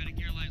here, I got a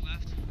gear light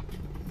left.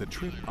 The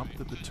trip up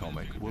the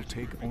Potomac will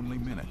take only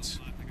minutes.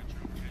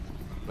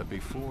 But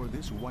before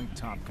this white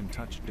top can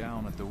touch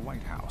down at the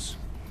White House,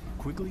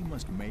 Quigley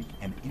must make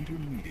an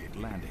intermediate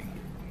landing.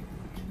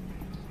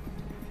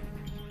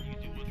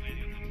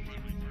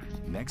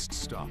 Next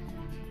stop,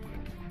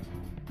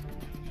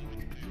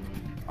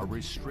 a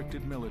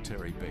restricted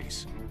military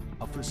base,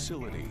 a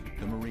facility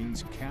the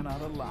Marines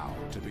cannot allow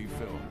to be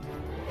filmed.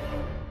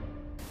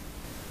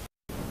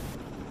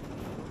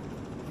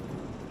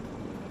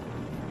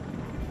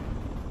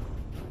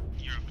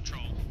 You're on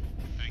patrol.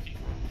 Thank you.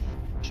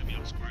 Should be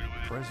all squared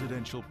away.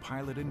 Presidential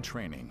pilot in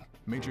training,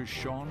 Major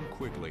Sean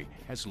Quigley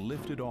has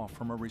lifted off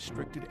from a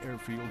restricted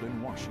airfield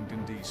in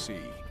Washington, D.C.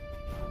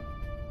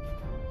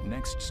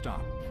 Next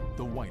stop,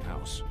 the White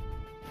House.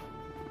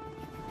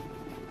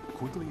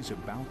 Quigley is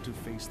about to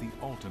face the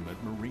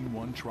ultimate Marine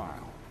One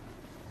trial.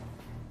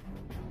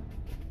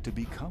 To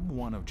become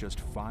one of just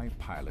 5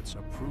 pilots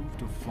approved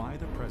to fly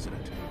the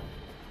president,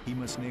 he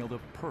must nail the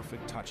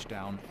perfect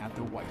touchdown at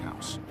the White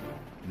House.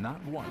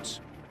 Not once,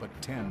 but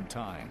 10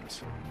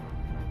 times.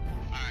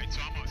 All right, so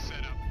I'm gonna set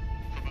up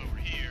from over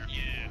here.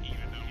 Yeah,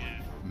 even though.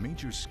 Yeah.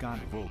 Major Scott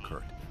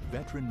Volkert,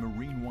 veteran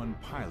Marine One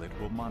pilot,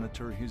 will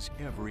monitor his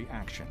every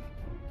action.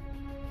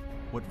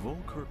 What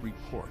Volkert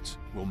reports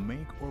will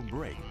make or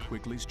break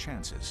Quigley's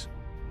chances.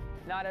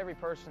 Not every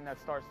person that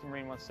starts the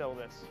Marine One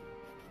syllabus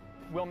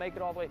will make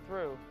it all the way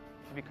through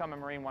to become a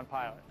Marine One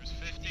pilot. There's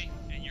 50,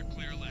 and you're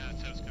clear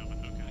left. Toes coming.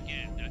 Okay.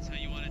 Yeah, that's how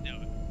you want to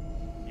do it.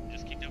 You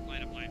just keep that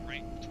line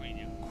right between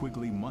you.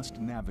 Quigley must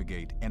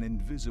navigate an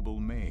invisible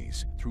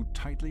maze through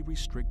tightly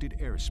restricted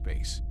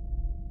airspace.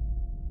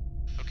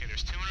 Okay,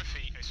 there's 200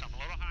 feet. Okay, so I'm a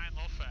little high and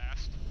a little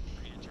fast.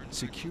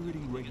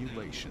 Security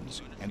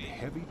regulations and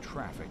heavy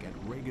traffic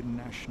at Reagan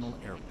National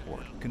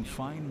Airport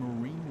confine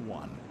Marine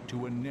One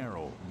to a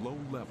narrow,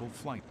 low-level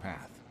flight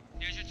path.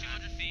 There's your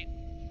 200 feet.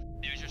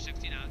 There's your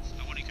 60 knots.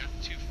 I wouldn't go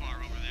too far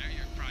over there.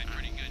 You're probably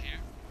pretty good here.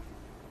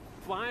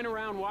 Flying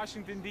around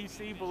Washington,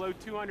 D.C. below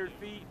 200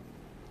 feet,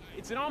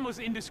 it's an almost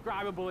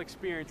indescribable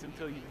experience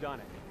until you've done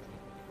it.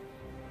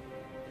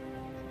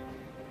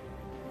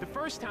 The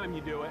first time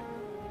you do it,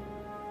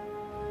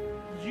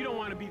 you don't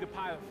want to be the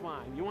pilot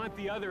flying. You want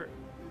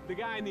the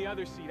guy in the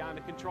other seat on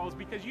the controls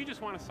because you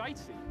just want to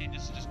sightsee. And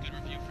this is just good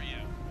review for you.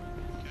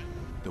 Okay.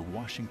 The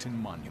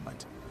Washington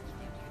Monument.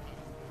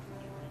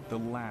 The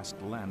last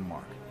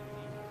landmark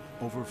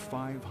Over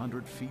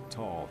 500 feet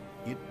tall,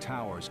 it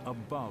towers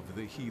above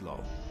the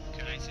helo.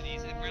 Nice and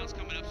easy. The ground's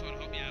coming up, so I'll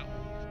help you out.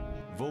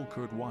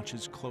 Volkert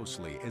watches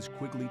closely as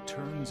Quigley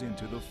turns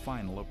into the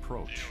final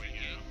approach. There we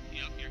go.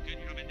 Yep, you're good.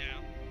 You're coming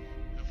down.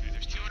 Okay,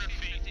 there's 200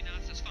 feet. 50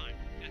 knots, that's fine.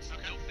 That's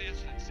no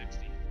faster than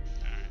 60.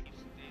 All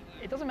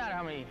right. It doesn't matter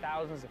how many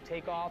thousands of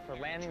takeoff or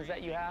landings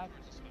that you have.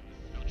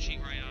 Don't cheat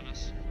right on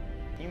us.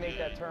 You make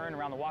that turn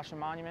around the Washington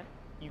Monument,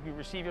 you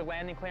receive your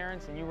landing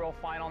clearance, and you roll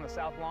final on the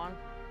south lawn.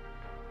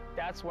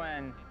 That's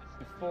when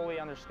you fully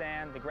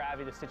understand the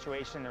gravity of the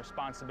situation, the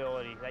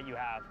responsibility that you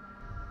have.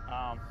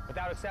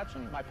 Without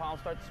exception, my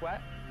palms start to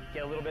sweat,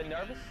 get a little bit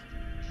nervous.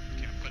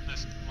 Okay, I'm putting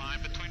this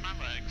line between my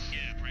legs.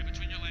 Yeah, right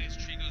between your legs.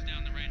 Tree goes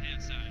down the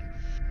right-hand side.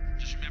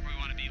 Just remember, we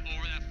want to be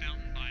over that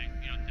fountain by,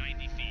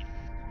 90 feet.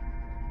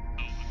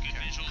 Oh, a good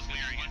visual is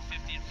clearing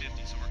 150 and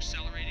 50, so we're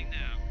accelerating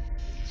now.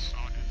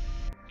 Good.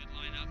 Good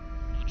line up.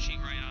 Don't cheat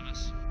right on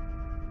us.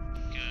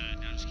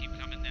 Good. Now just keep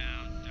coming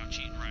down. Now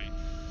cheating right.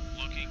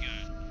 Looking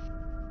good.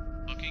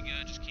 Looking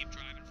good. Just keep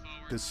driving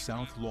forward. The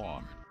south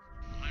lawn.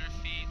 100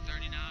 feet,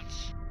 30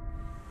 knots.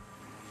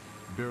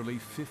 Barely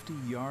 50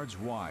 yards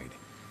wide,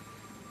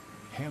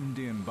 hemmed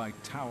in by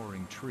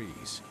towering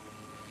trees.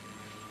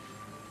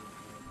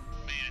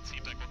 Man, it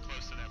seems like we're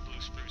close to that blue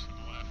spruce on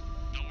the left.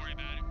 Don't worry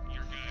about it.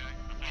 You're good.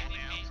 I'm holding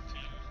the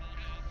altitude.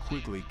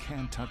 Quigley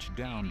can't touch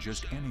down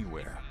just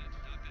anywhere.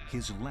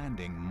 His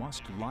landing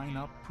must line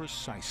up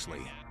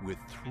precisely with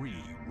 3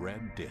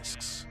 red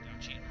discs. Don't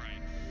cheat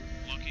right.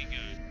 Looking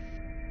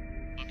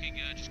good. Looking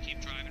good. Just keep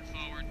driving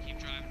forward. Keep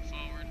driving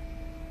forward.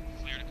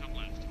 Clear to come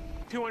left.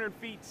 200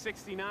 feet,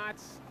 60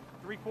 knots,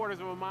 3/4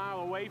 of a mile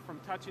away from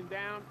touching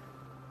down.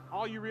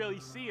 All you really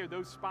see are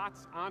those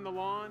spots on the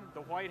lawn,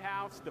 the White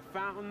House, the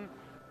fountain.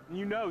 And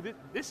you know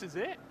this is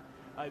it.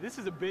 This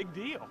is a big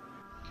deal.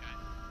 Okay.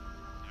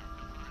 Now we're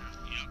coming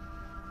around. Yep.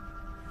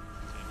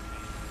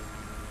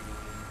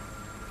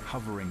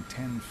 Hovering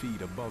 10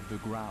 feet above the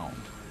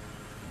ground,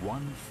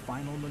 one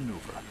final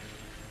maneuver.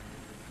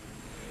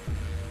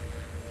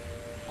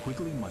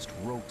 Quigley must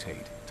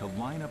rotate to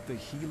line up the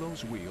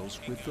helo's wheels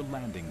with the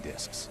landing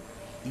discs,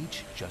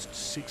 each just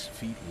 6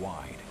 feet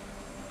wide.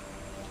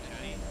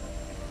 Okay.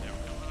 Now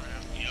we're coming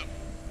around. Yep.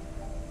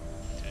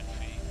 10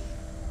 feet.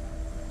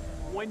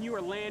 When you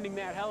are landing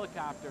that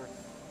helicopter,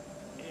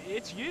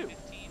 it's you.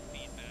 15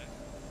 feet back.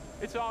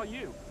 It's all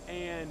you.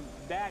 And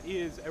that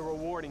is a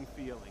rewarding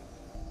feeling.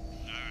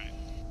 All right.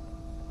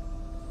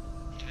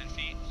 10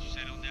 feet.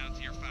 Settle down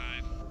to your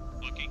 5.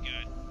 Looking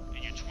good.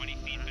 And you're 20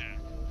 feet back.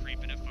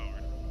 Creeping it forward.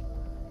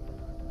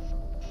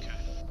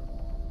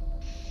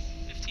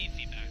 15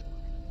 feet back.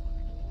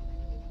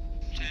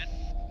 10,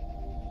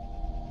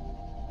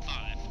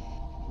 5,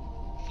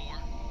 4,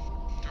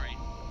 3,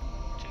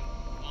 2,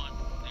 1.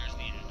 There's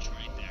the edge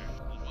right there.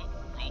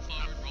 Roll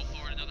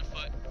forward another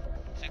foot.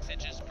 6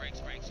 inches, brakes.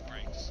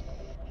 Brakes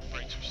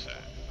are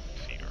set.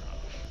 Feet are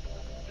off.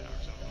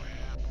 Power's on the way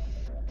out.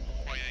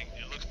 What do you think?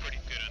 It looks pretty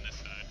good on this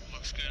side.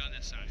 Looks good on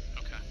this side.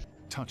 Okay.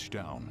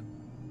 Touchdown.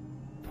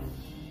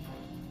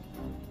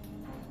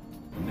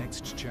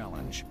 Next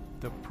challenge,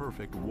 the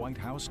perfect White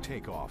House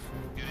takeoff.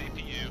 Good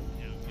APU.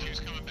 Yeah. 2's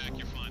coming back,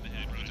 you're flying the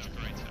head. Right up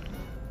the right side.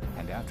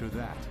 And after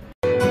that,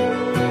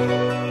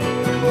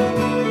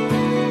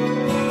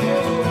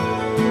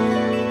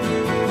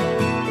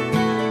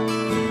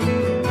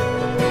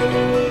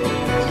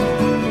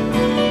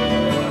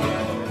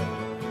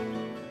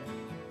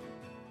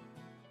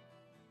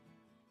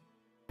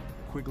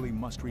 Quigley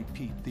must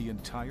repeat the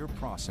entire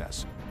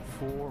process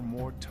 4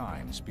 more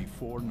times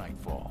before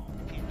nightfall.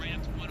 Keep right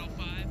up to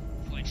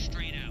 105, fly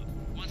straight out.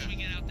 Once we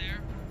get out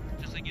there,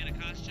 just like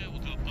Anacostia,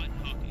 we'll do a button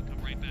hook and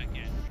come right back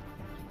in.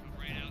 Come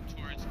right out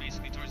towards the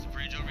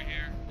bridge over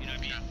here. You know what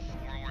I mean?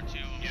 World War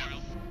II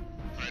Memorial.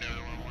 Yeah. Right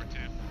over World War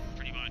II.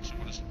 Pretty much.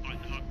 We'll just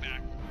button hook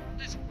back.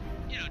 Just,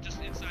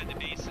 just inside the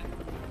basin.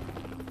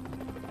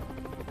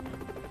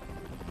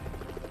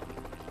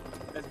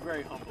 That's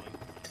very humbling.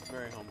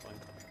 Very humbling.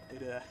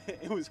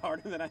 It was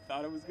harder than I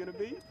thought it was going to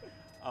be.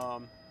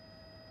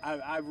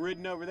 I've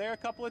ridden over there a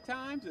couple of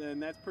times,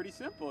 and that's pretty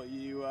simple.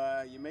 You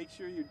make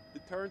sure the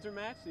turns are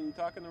matched, and you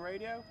talk on the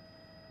radio.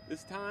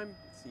 This time,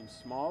 it seems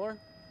smaller.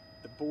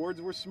 The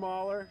boards were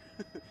smaller.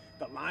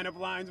 The lineup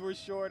lines were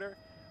shorter.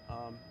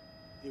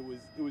 It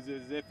was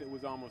as if it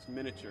was almost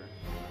miniature.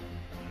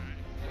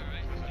 All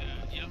right.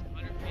 Yep.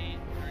 100 feet,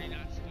 30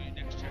 knots. Your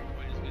next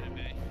checkpoint is going to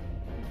be.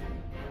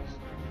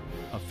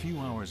 A few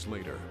hours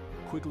later,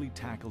 Quigley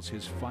tackles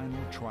his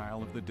final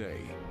trial of the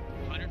day.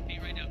 100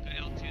 feet right now, good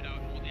altitude. I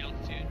would hold the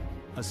altitude.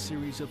 A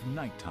series of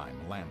nighttime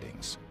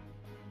landings.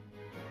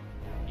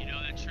 You know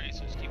that trace,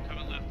 so just keep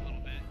coming left a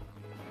little bit.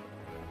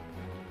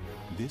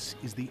 This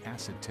is the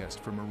acid test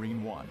for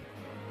Marine One.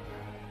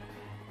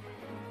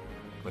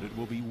 But it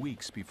will be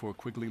weeks before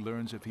Quigley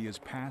learns if he has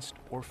passed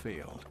or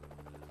failed.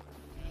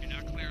 You're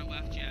not clear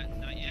left yet,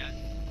 not yet.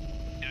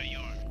 Now you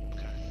are.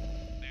 Okay.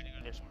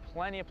 There's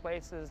plenty of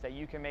places that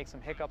you can make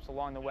some hiccups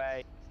along the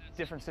way.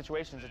 Different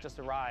situations that just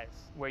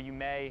arise where you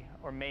may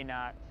or may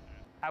not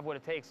have what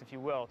it takes, if you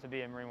will, to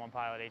be a Marine One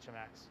pilot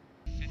HMX.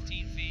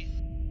 15 feet.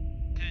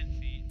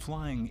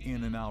 Flying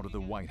in and out of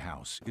the White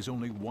House is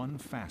only one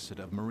facet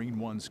of Marine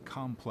One's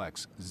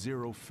complex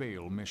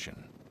zero-fail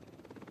mission.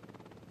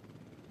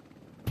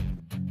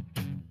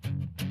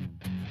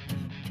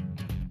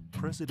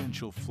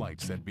 Presidential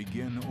flights that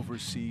begin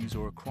overseas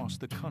or across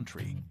the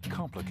country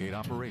complicate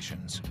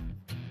operations.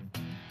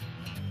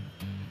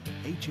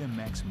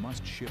 HMX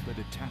must ship a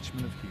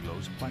detachment of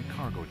helos by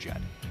cargo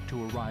jet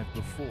to arrive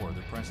before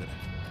the president.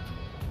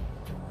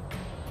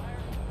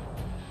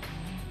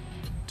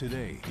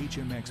 Today,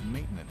 HMX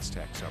maintenance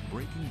techs are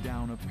breaking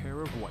down a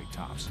pair of white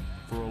tops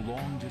for a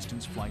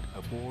long-distance flight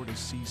aboard a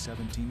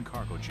C-17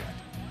 cargo jet.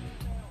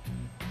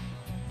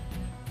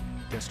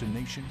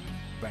 Destination,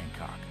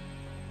 Bangkok.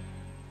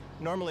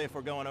 Normally, if we're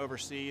going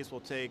overseas,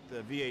 we'll take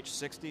the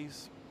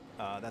VH-60s.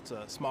 That's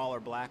a smaller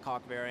Black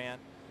Hawk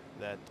variant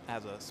that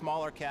has a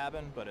smaller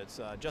cabin, but it's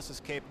just as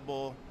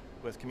capable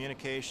with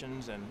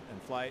communications and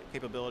flight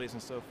capabilities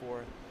and so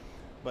forth.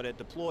 But it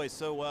deploys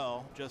so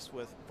well just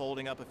with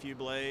folding up a few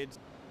blades.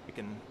 We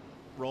can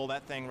roll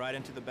that thing right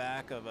into the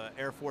back of an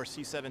Air Force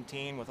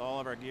C-17 with all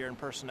of our gear and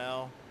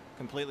personnel,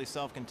 completely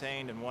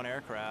self-contained in one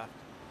aircraft,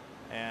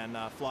 and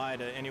fly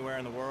to anywhere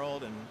in the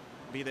world and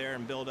be there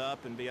and build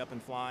up and be up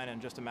and flying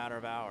in just a matter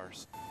of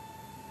hours.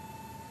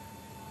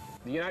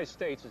 The United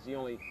States is the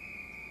only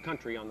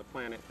country on the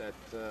planet that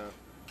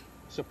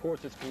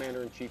supports its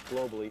commander-in-chief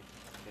globally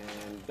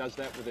and does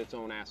that with its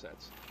own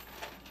assets.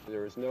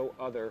 There is no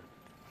other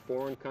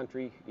foreign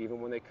country,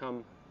 even when they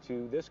come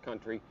to this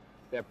country,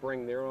 that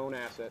bring their own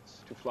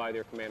assets to fly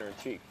their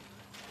commander-in-chief.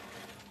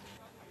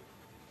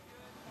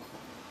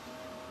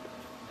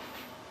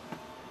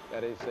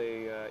 That is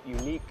a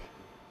unique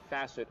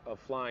facet of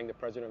flying the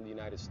President of the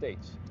United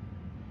States.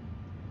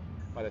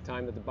 By the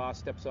time that the boss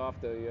steps off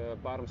the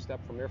bottom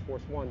step from Air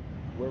Force One,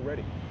 we're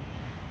ready.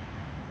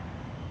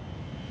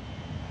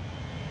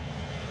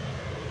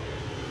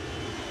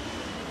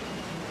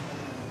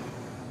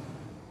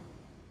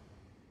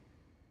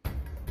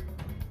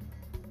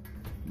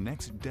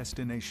 Next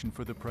destination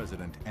for the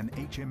President and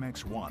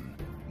HMX-1,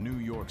 New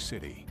York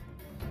City.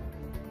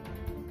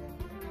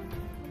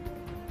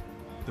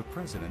 The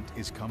President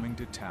is coming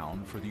to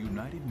town for the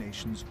United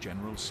Nations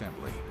General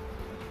Assembly.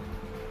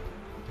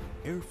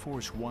 Air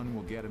Force One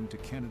will get him to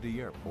Kennedy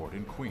Airport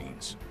in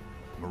Queens.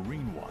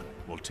 Marine One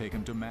will take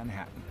him to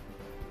Manhattan.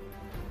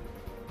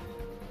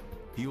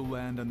 He'll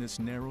land on this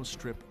narrow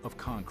strip of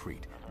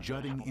concrete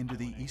jutting into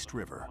the East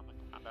River.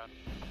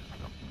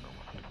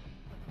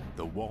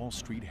 The Wall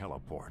Street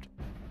Heliport.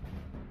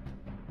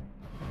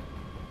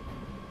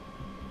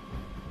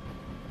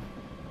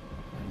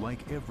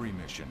 Like every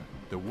mission,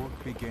 the work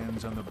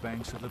begins on the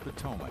banks of the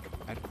Potomac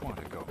at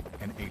Quantico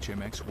and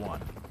HMX-1.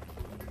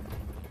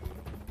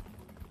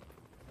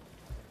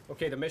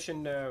 Okay, the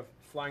mission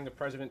flying the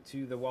President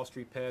to the Wall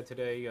Street pad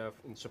today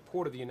in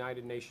support of the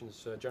United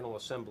Nations General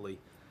Assembly,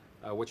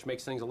 which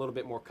makes things a little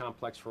bit more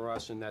complex for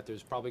us in that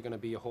there's probably going to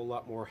be a whole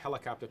lot more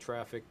helicopter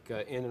traffic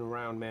in and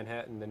around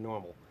Manhattan than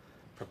normal.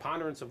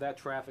 Preponderance of that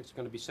traffic is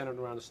going to be centered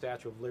around the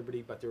Statue of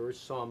Liberty, but there is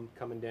some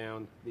coming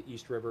down the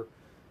East River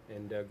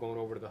and going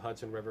over to the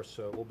Hudson River,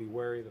 so we'll be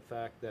wary of the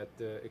fact that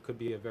it could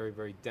be a very,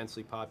 very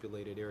densely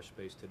populated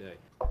airspace today.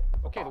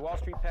 Okay, the Wall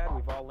Street pad,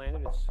 we've all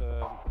landed. It's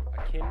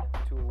akin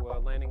to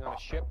landing on a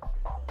ship.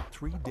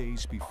 3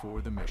 days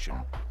before the mission,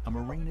 a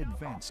Marine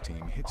advance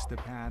team hits the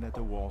pad at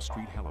the Wall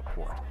Street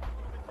Heliport.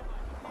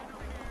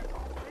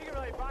 You can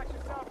really box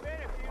yourself in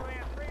if you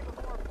land 3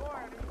 before 4.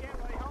 I mean, you can't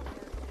really help it.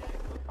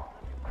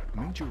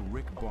 Major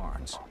Rick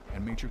Barnes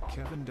and Major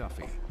Kevin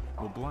Duffy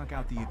will block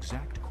out the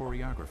exact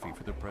choreography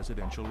for the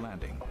presidential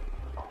landing.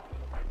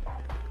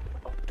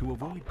 To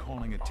avoid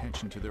calling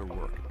attention to their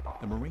work,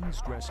 the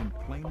Marines dress in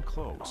plain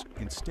clothes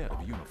instead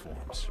of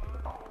uniforms.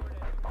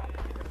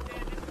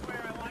 Stand this is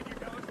where I want your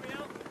nose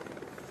wheel,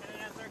 and then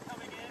as they're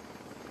coming in,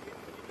 you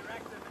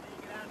direct them and then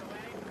you get out of the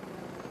way.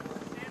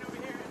 Stand over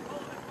here and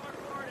hold it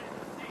forward and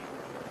see.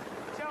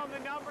 Tell them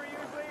the number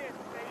usually, and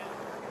they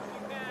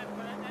you can,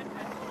 but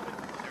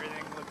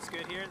everything looks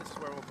good here. This is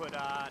where we'll put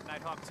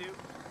Nighthawk 2.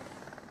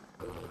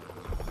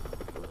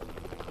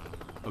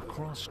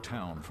 Across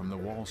town from the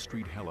Wall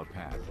Street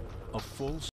helipad, a full